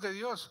las manos de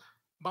Dios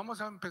vamos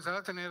a empezar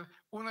a tener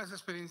unas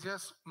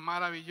experiencias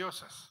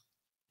maravillosas.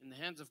 In the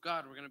hands of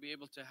God, we're going to be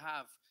able to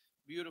have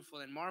beautiful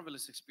and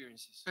marvelous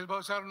experiences. Él va a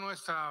usar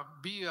nuestra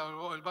vida,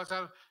 o Él va a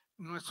usar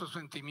nuestros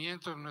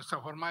sentimientos, nuestra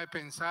forma de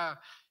pensar,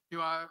 y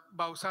va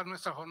a usar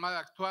nuestra forma de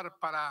actuar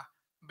para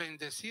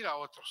bendecir a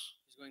otros.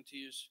 He's going to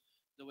use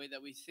the way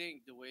that we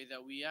think, the way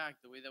that we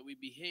act, the way that we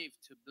behave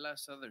to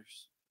bless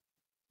others.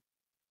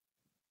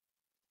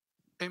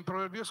 En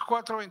Proverbios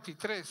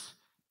 4:23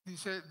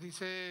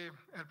 dice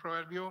el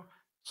proverbio,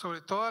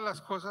 sobre todas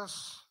las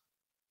cosas,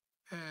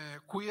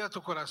 cuida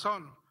tu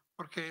corazón,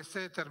 porque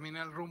este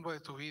determina el rumbo de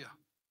tu vida.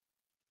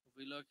 If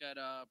we look at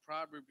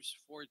Proverbs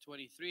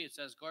 4:23, it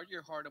says, "Guard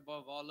your heart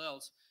above all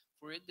else,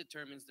 for it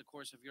determines the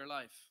course of your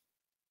life."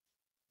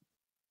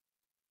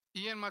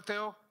 Y en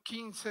Mateo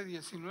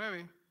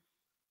 15:19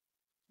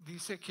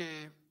 dice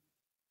que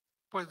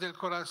pues del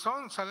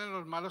corazón salen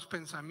los malos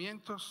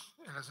pensamientos,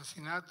 el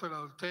asesinato, el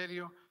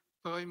adulterio,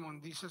 toda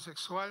inmundicia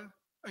sexual,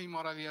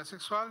 inmoralidad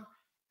sexual,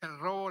 el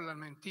robo, las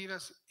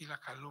mentiras y la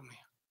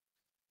calumnia.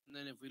 And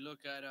then if we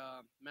look at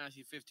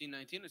Matthew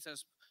 15:19, it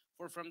says,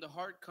 "For from the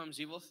heart comes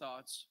evil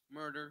thoughts,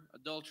 murder,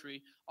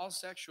 adultery, all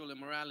sexual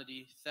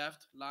immorality,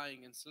 theft,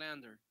 lying, and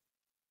slander."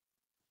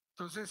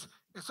 Entonces,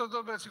 estos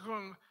dos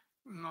versículos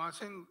nos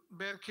hacen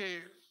ver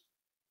que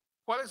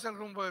cuál es el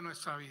rumbo de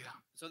nuestra vida.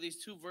 So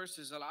these two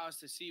verses allow us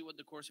to see what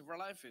the course of our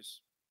life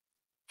is.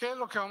 ¿Qué es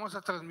lo que vamos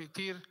a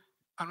transmitir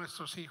a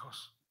nuestros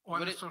hijos o a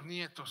What it- nuestros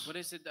nietos? What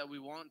is it that we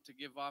want to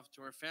give off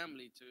to our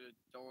family, to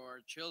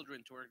our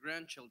children, to our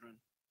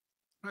grandchildren?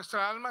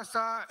 Nuestra alma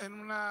está en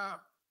una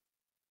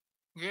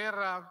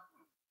guerra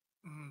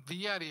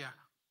diaria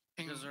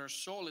Because our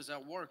soul is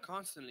at war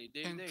constantly,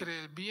 day to day,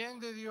 entre el bien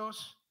de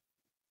Dios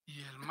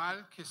y el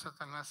mal que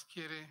Satanás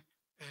quiere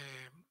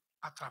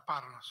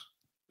atraparnos.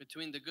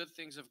 between the good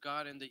things of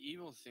God and the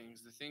evil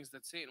things, the things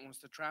that Satan wants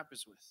to trap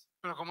us with.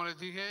 Pero como les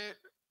dije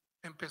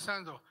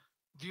empezando,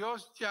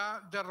 Dios ya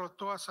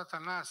derrotó a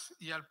Satanás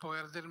y al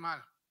poder del mal.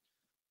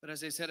 But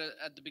as I said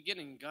at the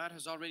beginning, God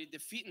has already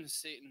defeated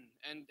Satan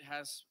and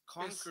has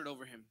conquered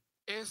over him.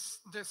 Es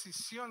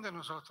decisión de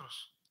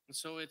nosotros And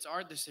so it's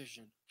our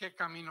decision qué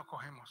camino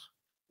cogemos.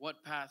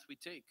 what path we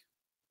take.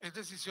 Es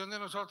decisión de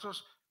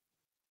nosotros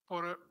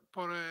por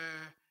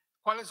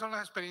cuáles son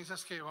las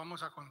experiencias que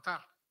vamos a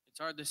contar. It's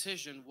our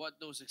decision what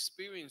those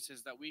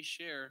experiences that we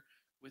share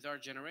with our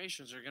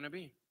generations are going to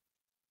be.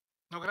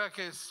 No crea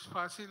que es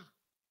fácil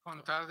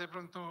contar de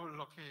pronto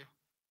lo que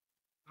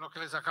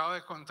les acabo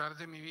de contar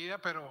de mi vida,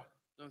 pero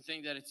Don't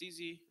think that it's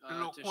easy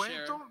lo to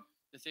share cuento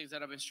the things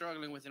that I've been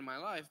struggling with in my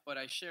life, but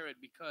I share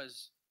it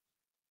because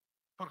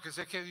porque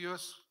sé que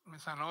Dios me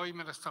sanó y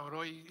me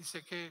restauró y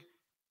sé que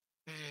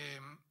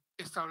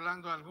está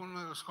hablando a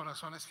algunos de los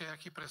corazones que hay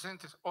aquí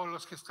presentes o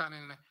los que están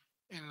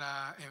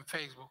en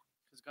Facebook.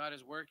 God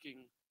is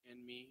working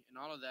in me and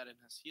all of that and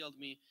has healed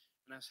me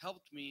and has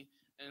helped me.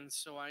 And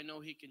so I know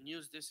he can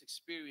use this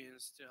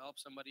experience to help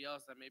somebody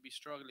else that may be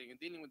struggling and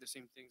dealing with the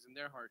same things in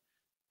their heart.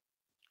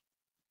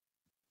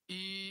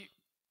 Y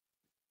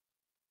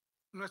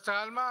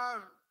nuestra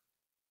alma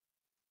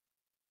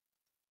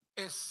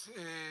es,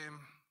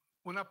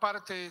 una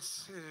parte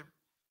es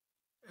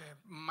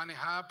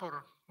manejada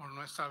por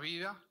nuestra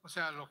vida, o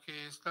sea, lo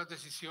que es las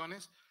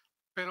decisiones,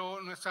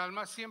 pero nuestra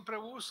alma siempre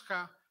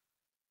busca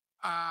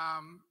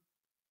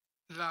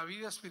la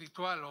vida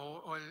espiritual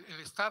o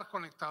el estar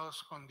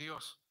conectados con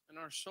Dios. And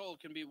our soul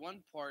can be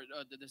one part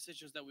of the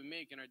decisions that we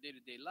make in our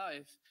day-to-day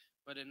life,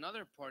 but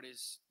another part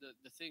is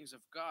the things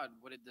of God,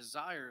 what it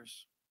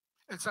desires.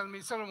 El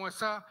salmista lo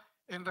muestra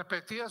en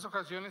repetidas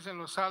ocasiones en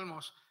los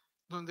salmos,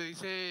 donde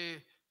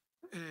dice,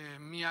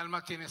 mi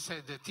alma tiene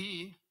sed de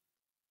ti.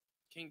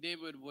 King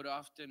David would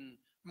often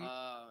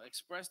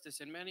express this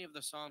in many of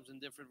the Psalms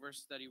and different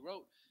verses that he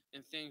wrote,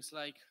 in things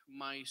like,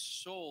 my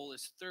soul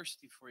is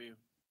thirsty for you.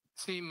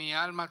 Sí, mi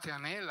alma te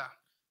anhela.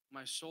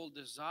 My soul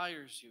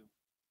desires you.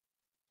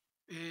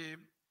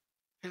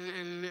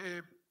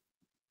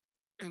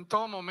 En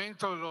todo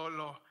momento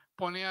lo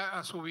pone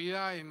a su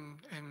vida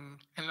en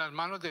las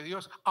manos de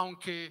Dios,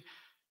 aunque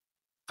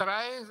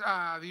trae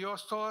a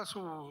Dios toda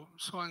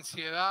su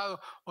ansiedad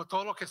o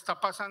todo lo que está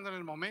pasando en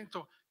el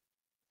momento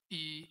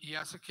y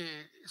hace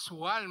que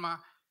su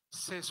alma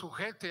se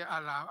sujete a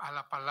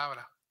la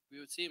palabra. We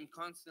would see him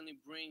constantly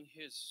bring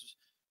his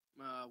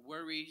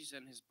worries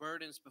and his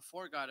burdens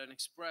before God and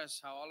express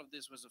how all of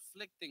this was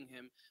afflicting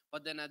him,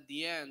 but then at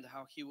the end,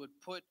 how he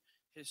would put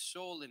his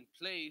soul in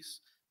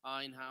place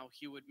and how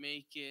he would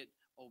make it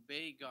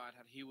obey God,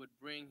 how he would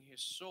bring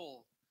his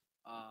soul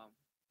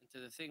into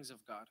the things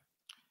of God.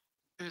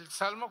 El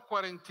Salmo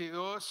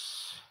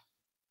 42,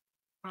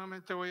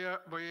 nuevamente voy a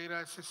ir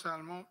a ese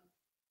Salmo.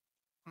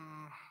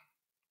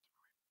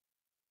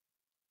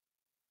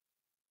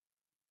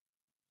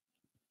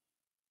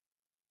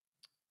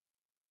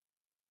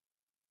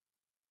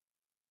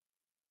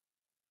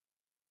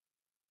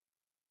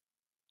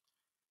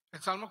 El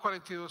Salmo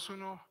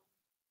 42:1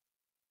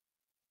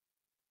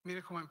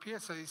 Mire cómo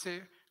empieza,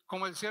 dice,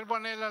 como el siervo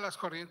anhela las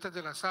corrientes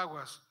de las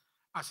aguas,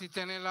 así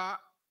te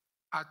anhela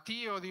a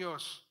ti, oh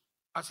Dios,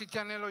 así te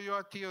anhelo yo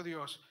a ti, oh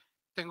Dios.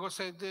 Tengo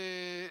sed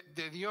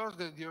de Dios,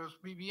 del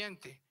Dios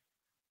viviente.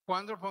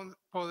 ¿Cuándo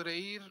podré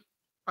ir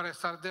para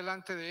estar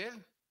delante de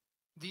Él?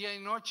 Día y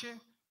noche,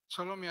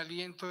 solo me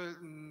aliento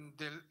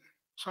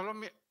solo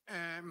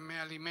me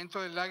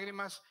alimento de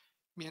lágrimas,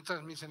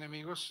 mientras mis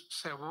enemigos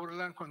se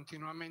burlan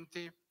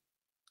continuamente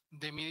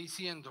de mí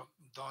diciendo,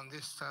 ¿dónde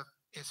está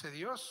ese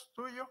Dios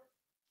tuyo?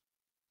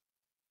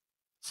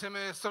 Se me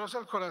destroza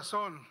el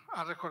corazón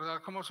al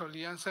recordar cómo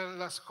solían ser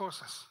las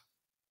cosas.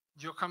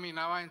 Yo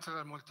caminaba entre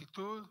la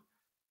multitud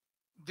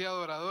de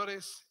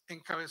adoradores,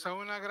 encabezaba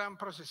una gran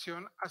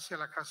procesión hacia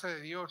la casa de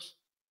Dios,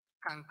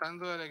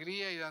 cantando de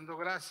alegría y dando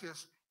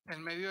gracias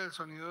en medio del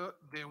sonido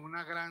de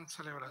una gran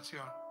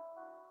celebración.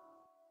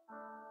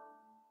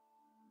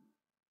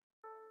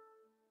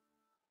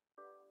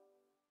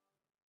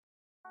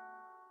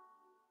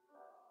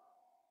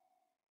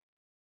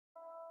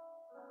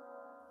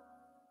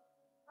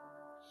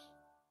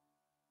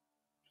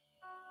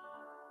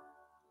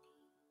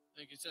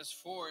 Like it says,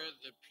 for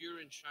the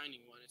pure and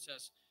shining one. It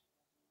says,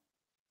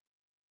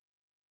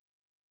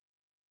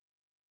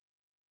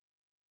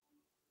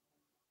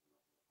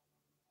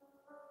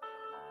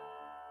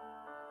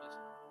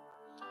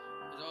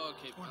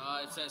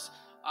 it says,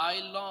 I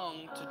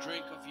long to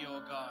drink of you,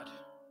 O God,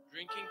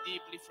 drinking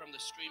deeply from the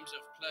streams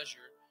of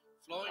pleasure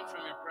flowing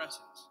from your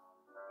presence.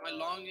 My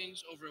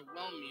longings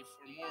overwhelm me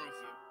for more of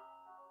you.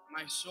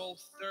 My soul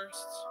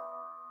thirsts,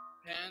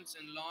 pants,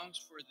 and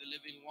longs for the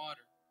living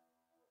water,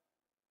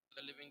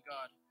 the living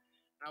God.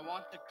 And I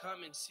want to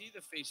come and see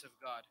the face of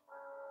God.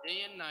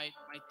 Day and night,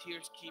 my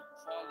tears keep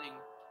falling,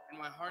 and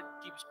my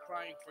heart keeps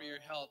crying for your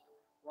help,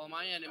 while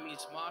my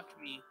enemies mock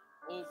me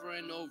over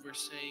and over,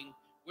 saying,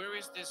 where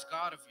is this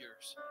God of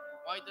yours?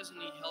 Why doesn't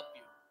he help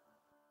you?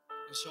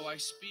 And so I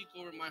speak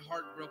over my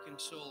heartbroken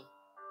soul.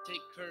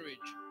 Take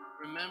courage.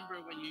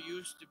 Remember when you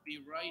used to be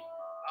right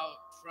out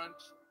front,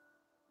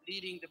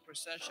 leading the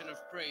procession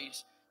of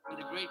praise, and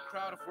the great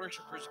crowd of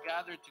worshipers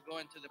gathered to go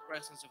into the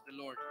presence of the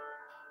Lord.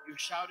 You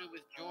shouted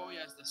with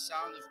joy as the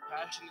sound of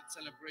passionate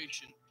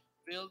celebration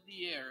filled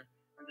the air,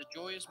 and the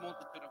joyous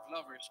multitude of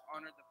lovers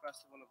honored the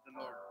festival of the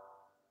Lord.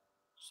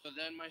 So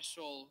then, my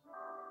soul,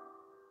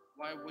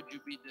 why would you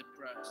be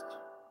depressed?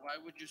 Why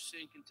would you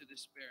sink into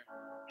despair?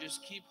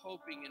 Just keep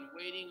hoping and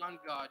waiting on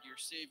God, your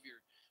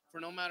Savior. For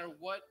no matter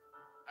what,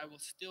 I will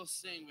still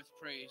sing with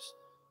praise.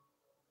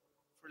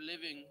 For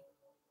living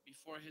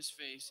before his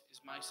face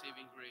is my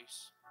saving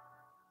grace.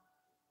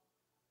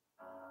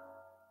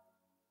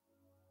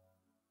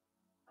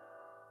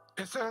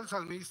 Este es el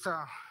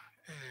salmista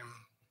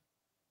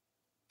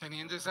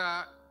teniendo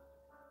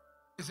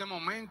ese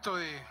momento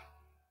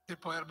de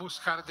poder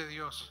buscar de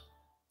Dios.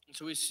 And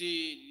so we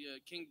see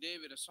King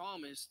David, a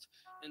psalmist,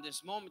 in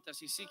this moment as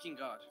he's seeking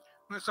God.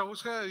 Nuestra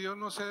búsqueda de Dios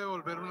no se debe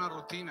volver una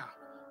rutina.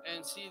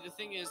 And see, the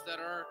thing is that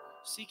our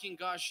seeking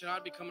God should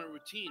not become a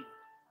routine.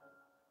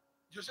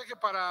 Yo sé que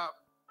para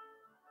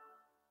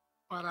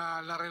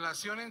la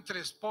relación entre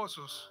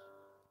esposos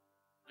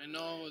I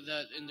know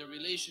that in the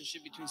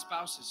relationship between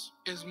spouses,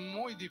 es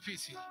muy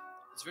difícil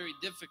it's very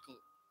difficult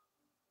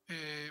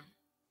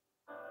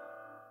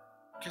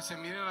que se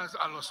miren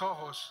a los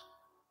ojos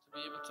to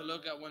be able to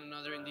look at one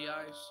another in the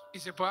eyes, y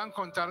se puedan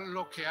contar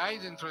lo que hay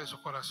dentro de su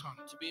corazón.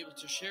 to be able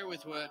to share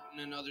with one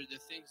another the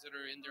things that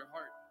are in their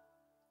heart.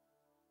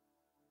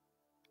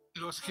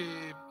 Los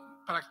que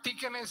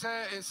practiquen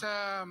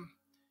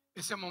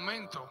ese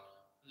momento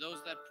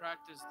Those that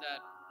practice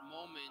that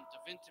moment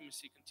of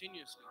intimacy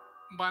continuously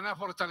van a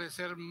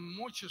fortalecer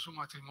mucho su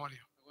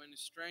matrimonio. are going to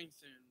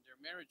strengthen their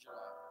marriage a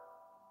lot.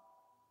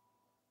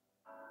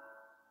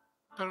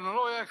 Pero no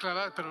lo voy a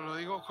declarar, pero lo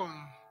digo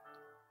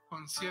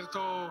con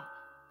cierta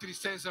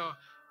tristeza.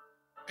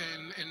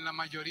 En la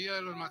mayoría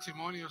de los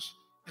matrimonios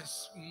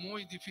es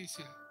muy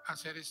difícil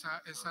hacer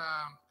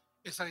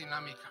esa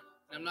dinámica.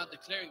 And I'm not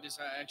declaring this,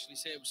 I actually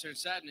say it with certain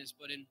sadness,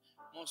 but in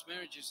most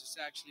marriages it's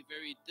actually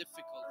very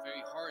difficult,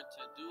 very hard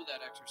to do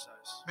that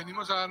exercise.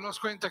 Venimos a darnos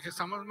cuenta que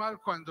estamos mal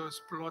cuando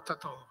explota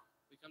todo.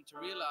 We come to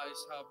realize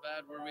how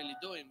bad we're really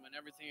doing when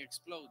everything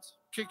explodes.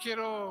 ¿Qué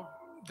quiero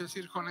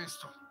decir con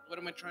esto? What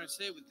am I trying to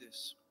say with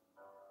this?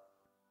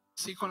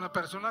 Si con la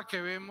persona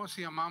que vemos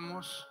y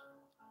amamos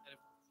That if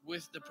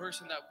with the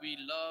person that we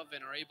love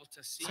and are able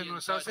to see se and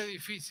nos touch, hace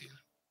difícil,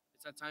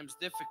 it's at times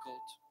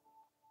difficult.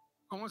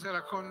 ¿cómo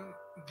será con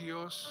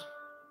Dios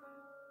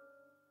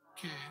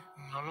que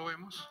no lo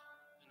vemos?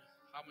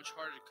 And how much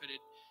harder could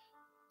it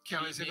Que a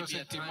be veces nos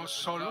maybe at sentimos times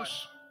with God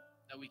solos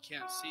that we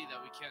can't see,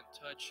 that we can't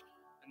touch,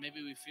 and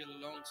maybe we feel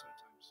alone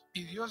sometimes.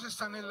 y Dios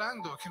está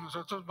anhelando que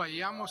nosotros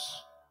vayamos,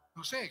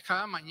 no sé,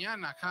 cada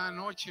mañana, cada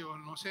noche o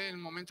no sé, el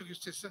momento que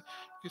usted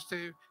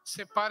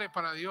se pare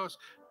para Dios,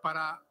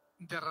 para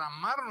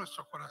derramar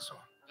nuestro corazón.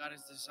 God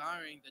is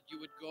desiring that you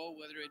would go,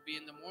 whether it be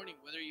in the morning,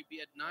 whether it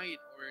be at night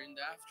or in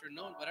the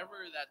afternoon,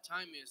 whatever that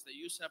time is that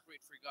you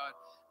separate for God,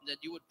 and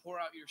that you would pour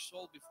out your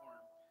soul before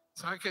Him.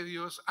 ¿Sabe que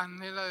Dios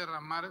anhela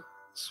derramar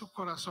su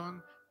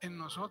corazón en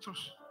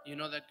nosotros. You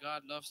know that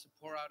God loves to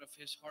pour out of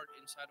His heart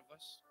inside of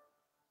us.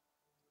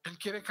 Él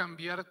quiere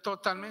cambiar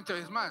totalmente.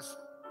 Es más,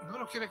 no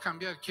lo quiere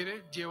cambiar,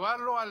 quiere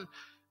llevarlo al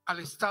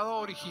estado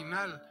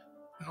original,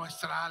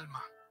 nuestra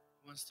alma.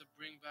 He wants to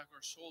bring back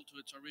our soul to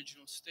its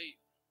original state.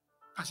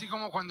 Así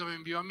como cuando me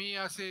envió a mí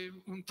hace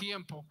un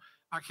tiempo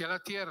aquí a la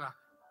tierra,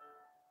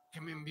 que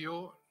me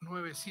envió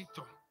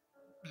nuevecito,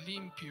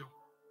 limpio,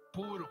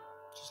 puro.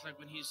 Just like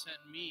when He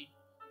sent me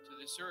to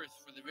this earth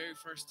for the very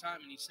first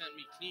time, and He sent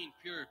me clean,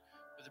 pure,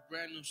 with a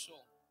brand new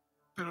soul.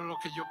 Pero lo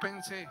que yo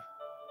pensé,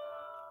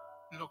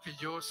 lo que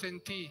yo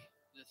sentí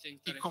The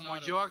things y that I como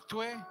thought yo of,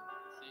 actué,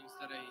 things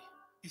that I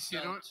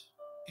hicieron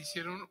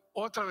felt,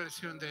 otra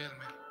versión de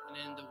Elmer. and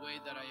in the way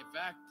that I have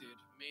acted,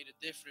 made a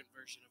different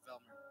version of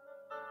Elmer.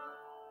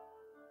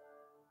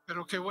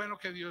 Pero qué bueno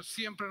que Dios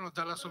siempre nos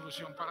da la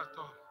solución para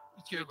todo.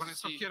 Y con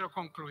esto quiero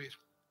concluir.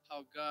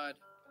 How God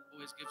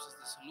always gives us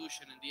the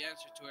solution and the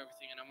answer to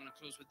everything, and I'm going to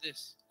close with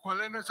this.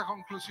 ¿Cuál es nuestra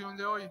conclusión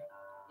de hoy?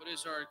 What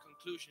is our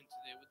conclusion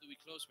today? What do we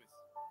close with?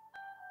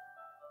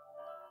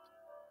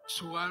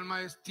 Su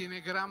alma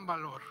tiene gran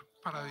valor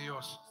para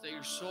Dios. It's that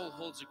your soul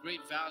holds a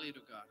great value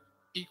to God.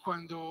 Y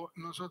cuando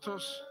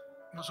nosotros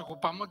nos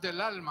ocupamos del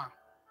alma,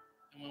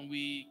 And when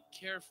we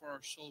care for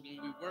our soul,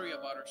 when we worry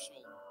about our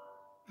soul,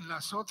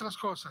 las otras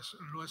cosas,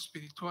 lo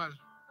espiritual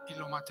y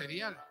lo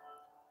material,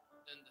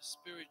 then the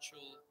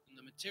spiritual and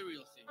the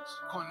material things,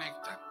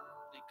 conectan.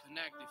 they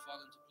connect, they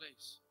fall into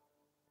place.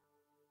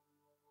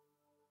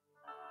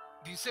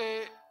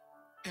 Dice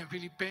en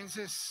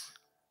Filipenses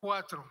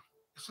 4,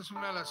 esta es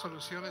una de las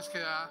soluciones que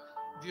da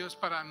Dios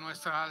para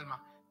nuestra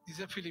alma.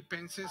 Dice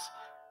Filipenses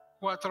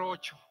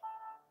 4:8.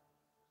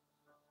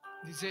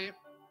 Dice,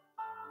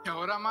 y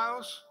ahora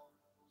amados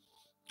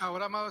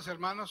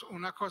hermanos,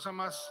 una cosa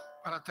más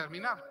para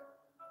terminar.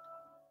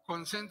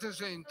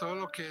 Concéntrense en todo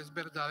lo que es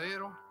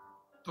verdadero,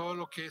 todo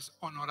lo que es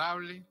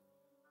honorable,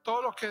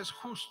 todo lo que es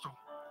justo,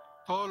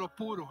 todo lo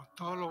puro,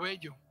 todo lo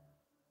bello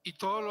y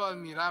todo lo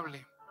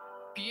admirable.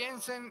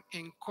 Piensen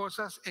en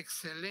cosas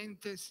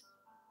excelentes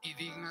y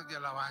dignas de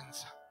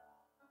alabanza.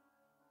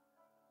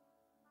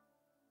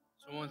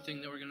 So one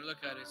thing that we're going to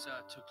look at is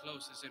to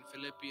close is in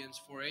Philippians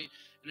 4:8,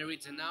 and it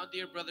reads, "And now,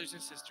 dear brothers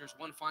and sisters,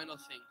 one final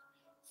thing: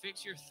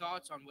 fix your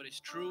thoughts on what is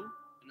true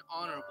and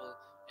honorable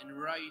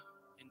and right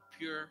and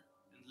pure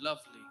and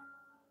lovely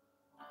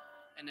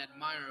and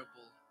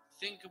admirable.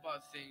 Think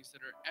about things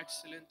that are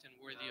excellent and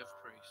worthy of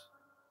praise."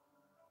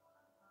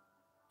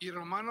 Y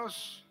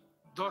Romanos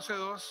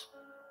 12:2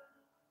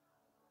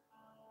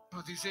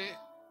 nos dice,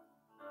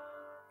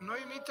 no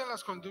imiten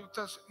las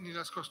conductas ni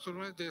las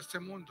costumbres de este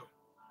mundo,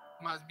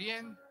 más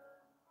bien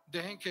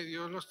dejen que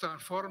Dios los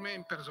transforme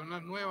en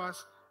personas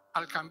nuevas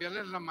al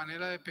cambiarles la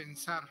manera de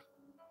pensar.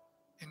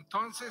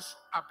 Entonces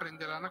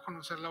aprenderán a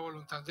conocer la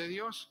voluntad de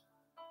Dios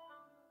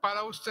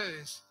para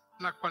ustedes,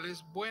 la cual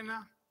es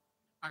buena,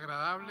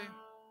 agradable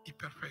y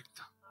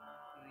perfecta.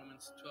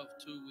 Romans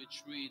 12:2,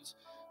 which reads,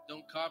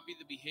 "Don't copy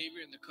the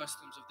behavior and the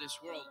customs of this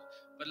world,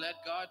 but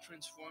let God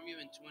transform you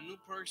into a new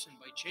person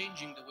by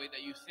changing the way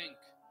that you think.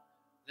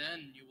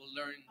 Then you will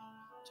learn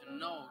to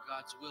know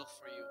God's will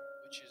for you,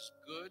 which is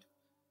good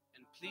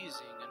and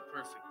pleasing and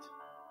perfect."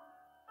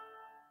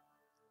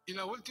 Y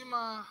el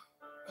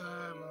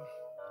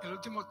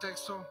último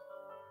texto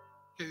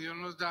que Dios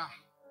nos da,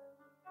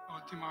 la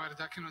última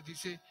verdad que nos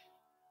dice,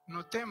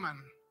 no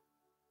teman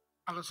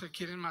a los que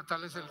quieren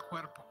matarles el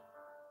cuerpo.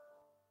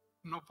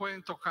 No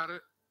pueden tocar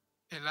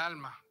el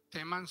alma.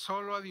 Teman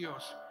solo a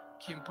Dios,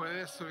 quien puede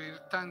destruir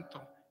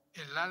tanto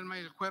el alma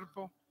y el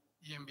cuerpo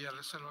y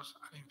enviárselos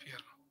al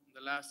infierno.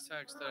 The last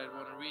text that I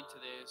want to read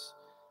today is,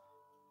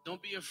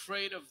 "Don't be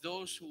afraid of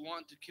those who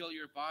want to kill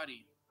your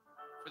body,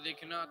 for they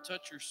cannot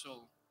touch your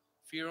soul.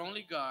 Fear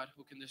only God,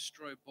 who can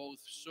destroy both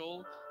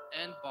soul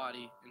and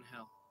body in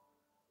hell."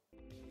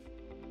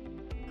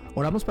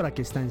 Oramos para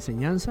que esta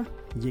enseñanza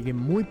llegue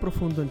muy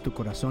profundo en tu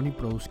corazón y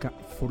produzca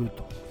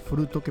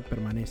fruto que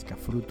permanezca,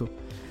 fruto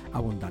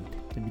abundante.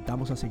 Te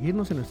invitamos a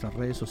seguirnos en nuestras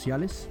redes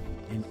sociales,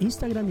 en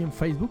Instagram y en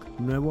Facebook,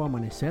 Nuevo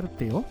Amanecer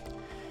TO,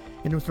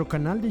 en nuestro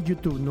canal de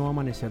YouTube Nuevo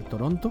Amanecer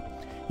Toronto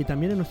y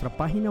también en nuestra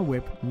página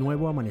web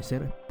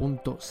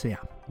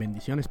nuevoamanecer.ca.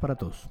 Bendiciones para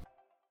todos.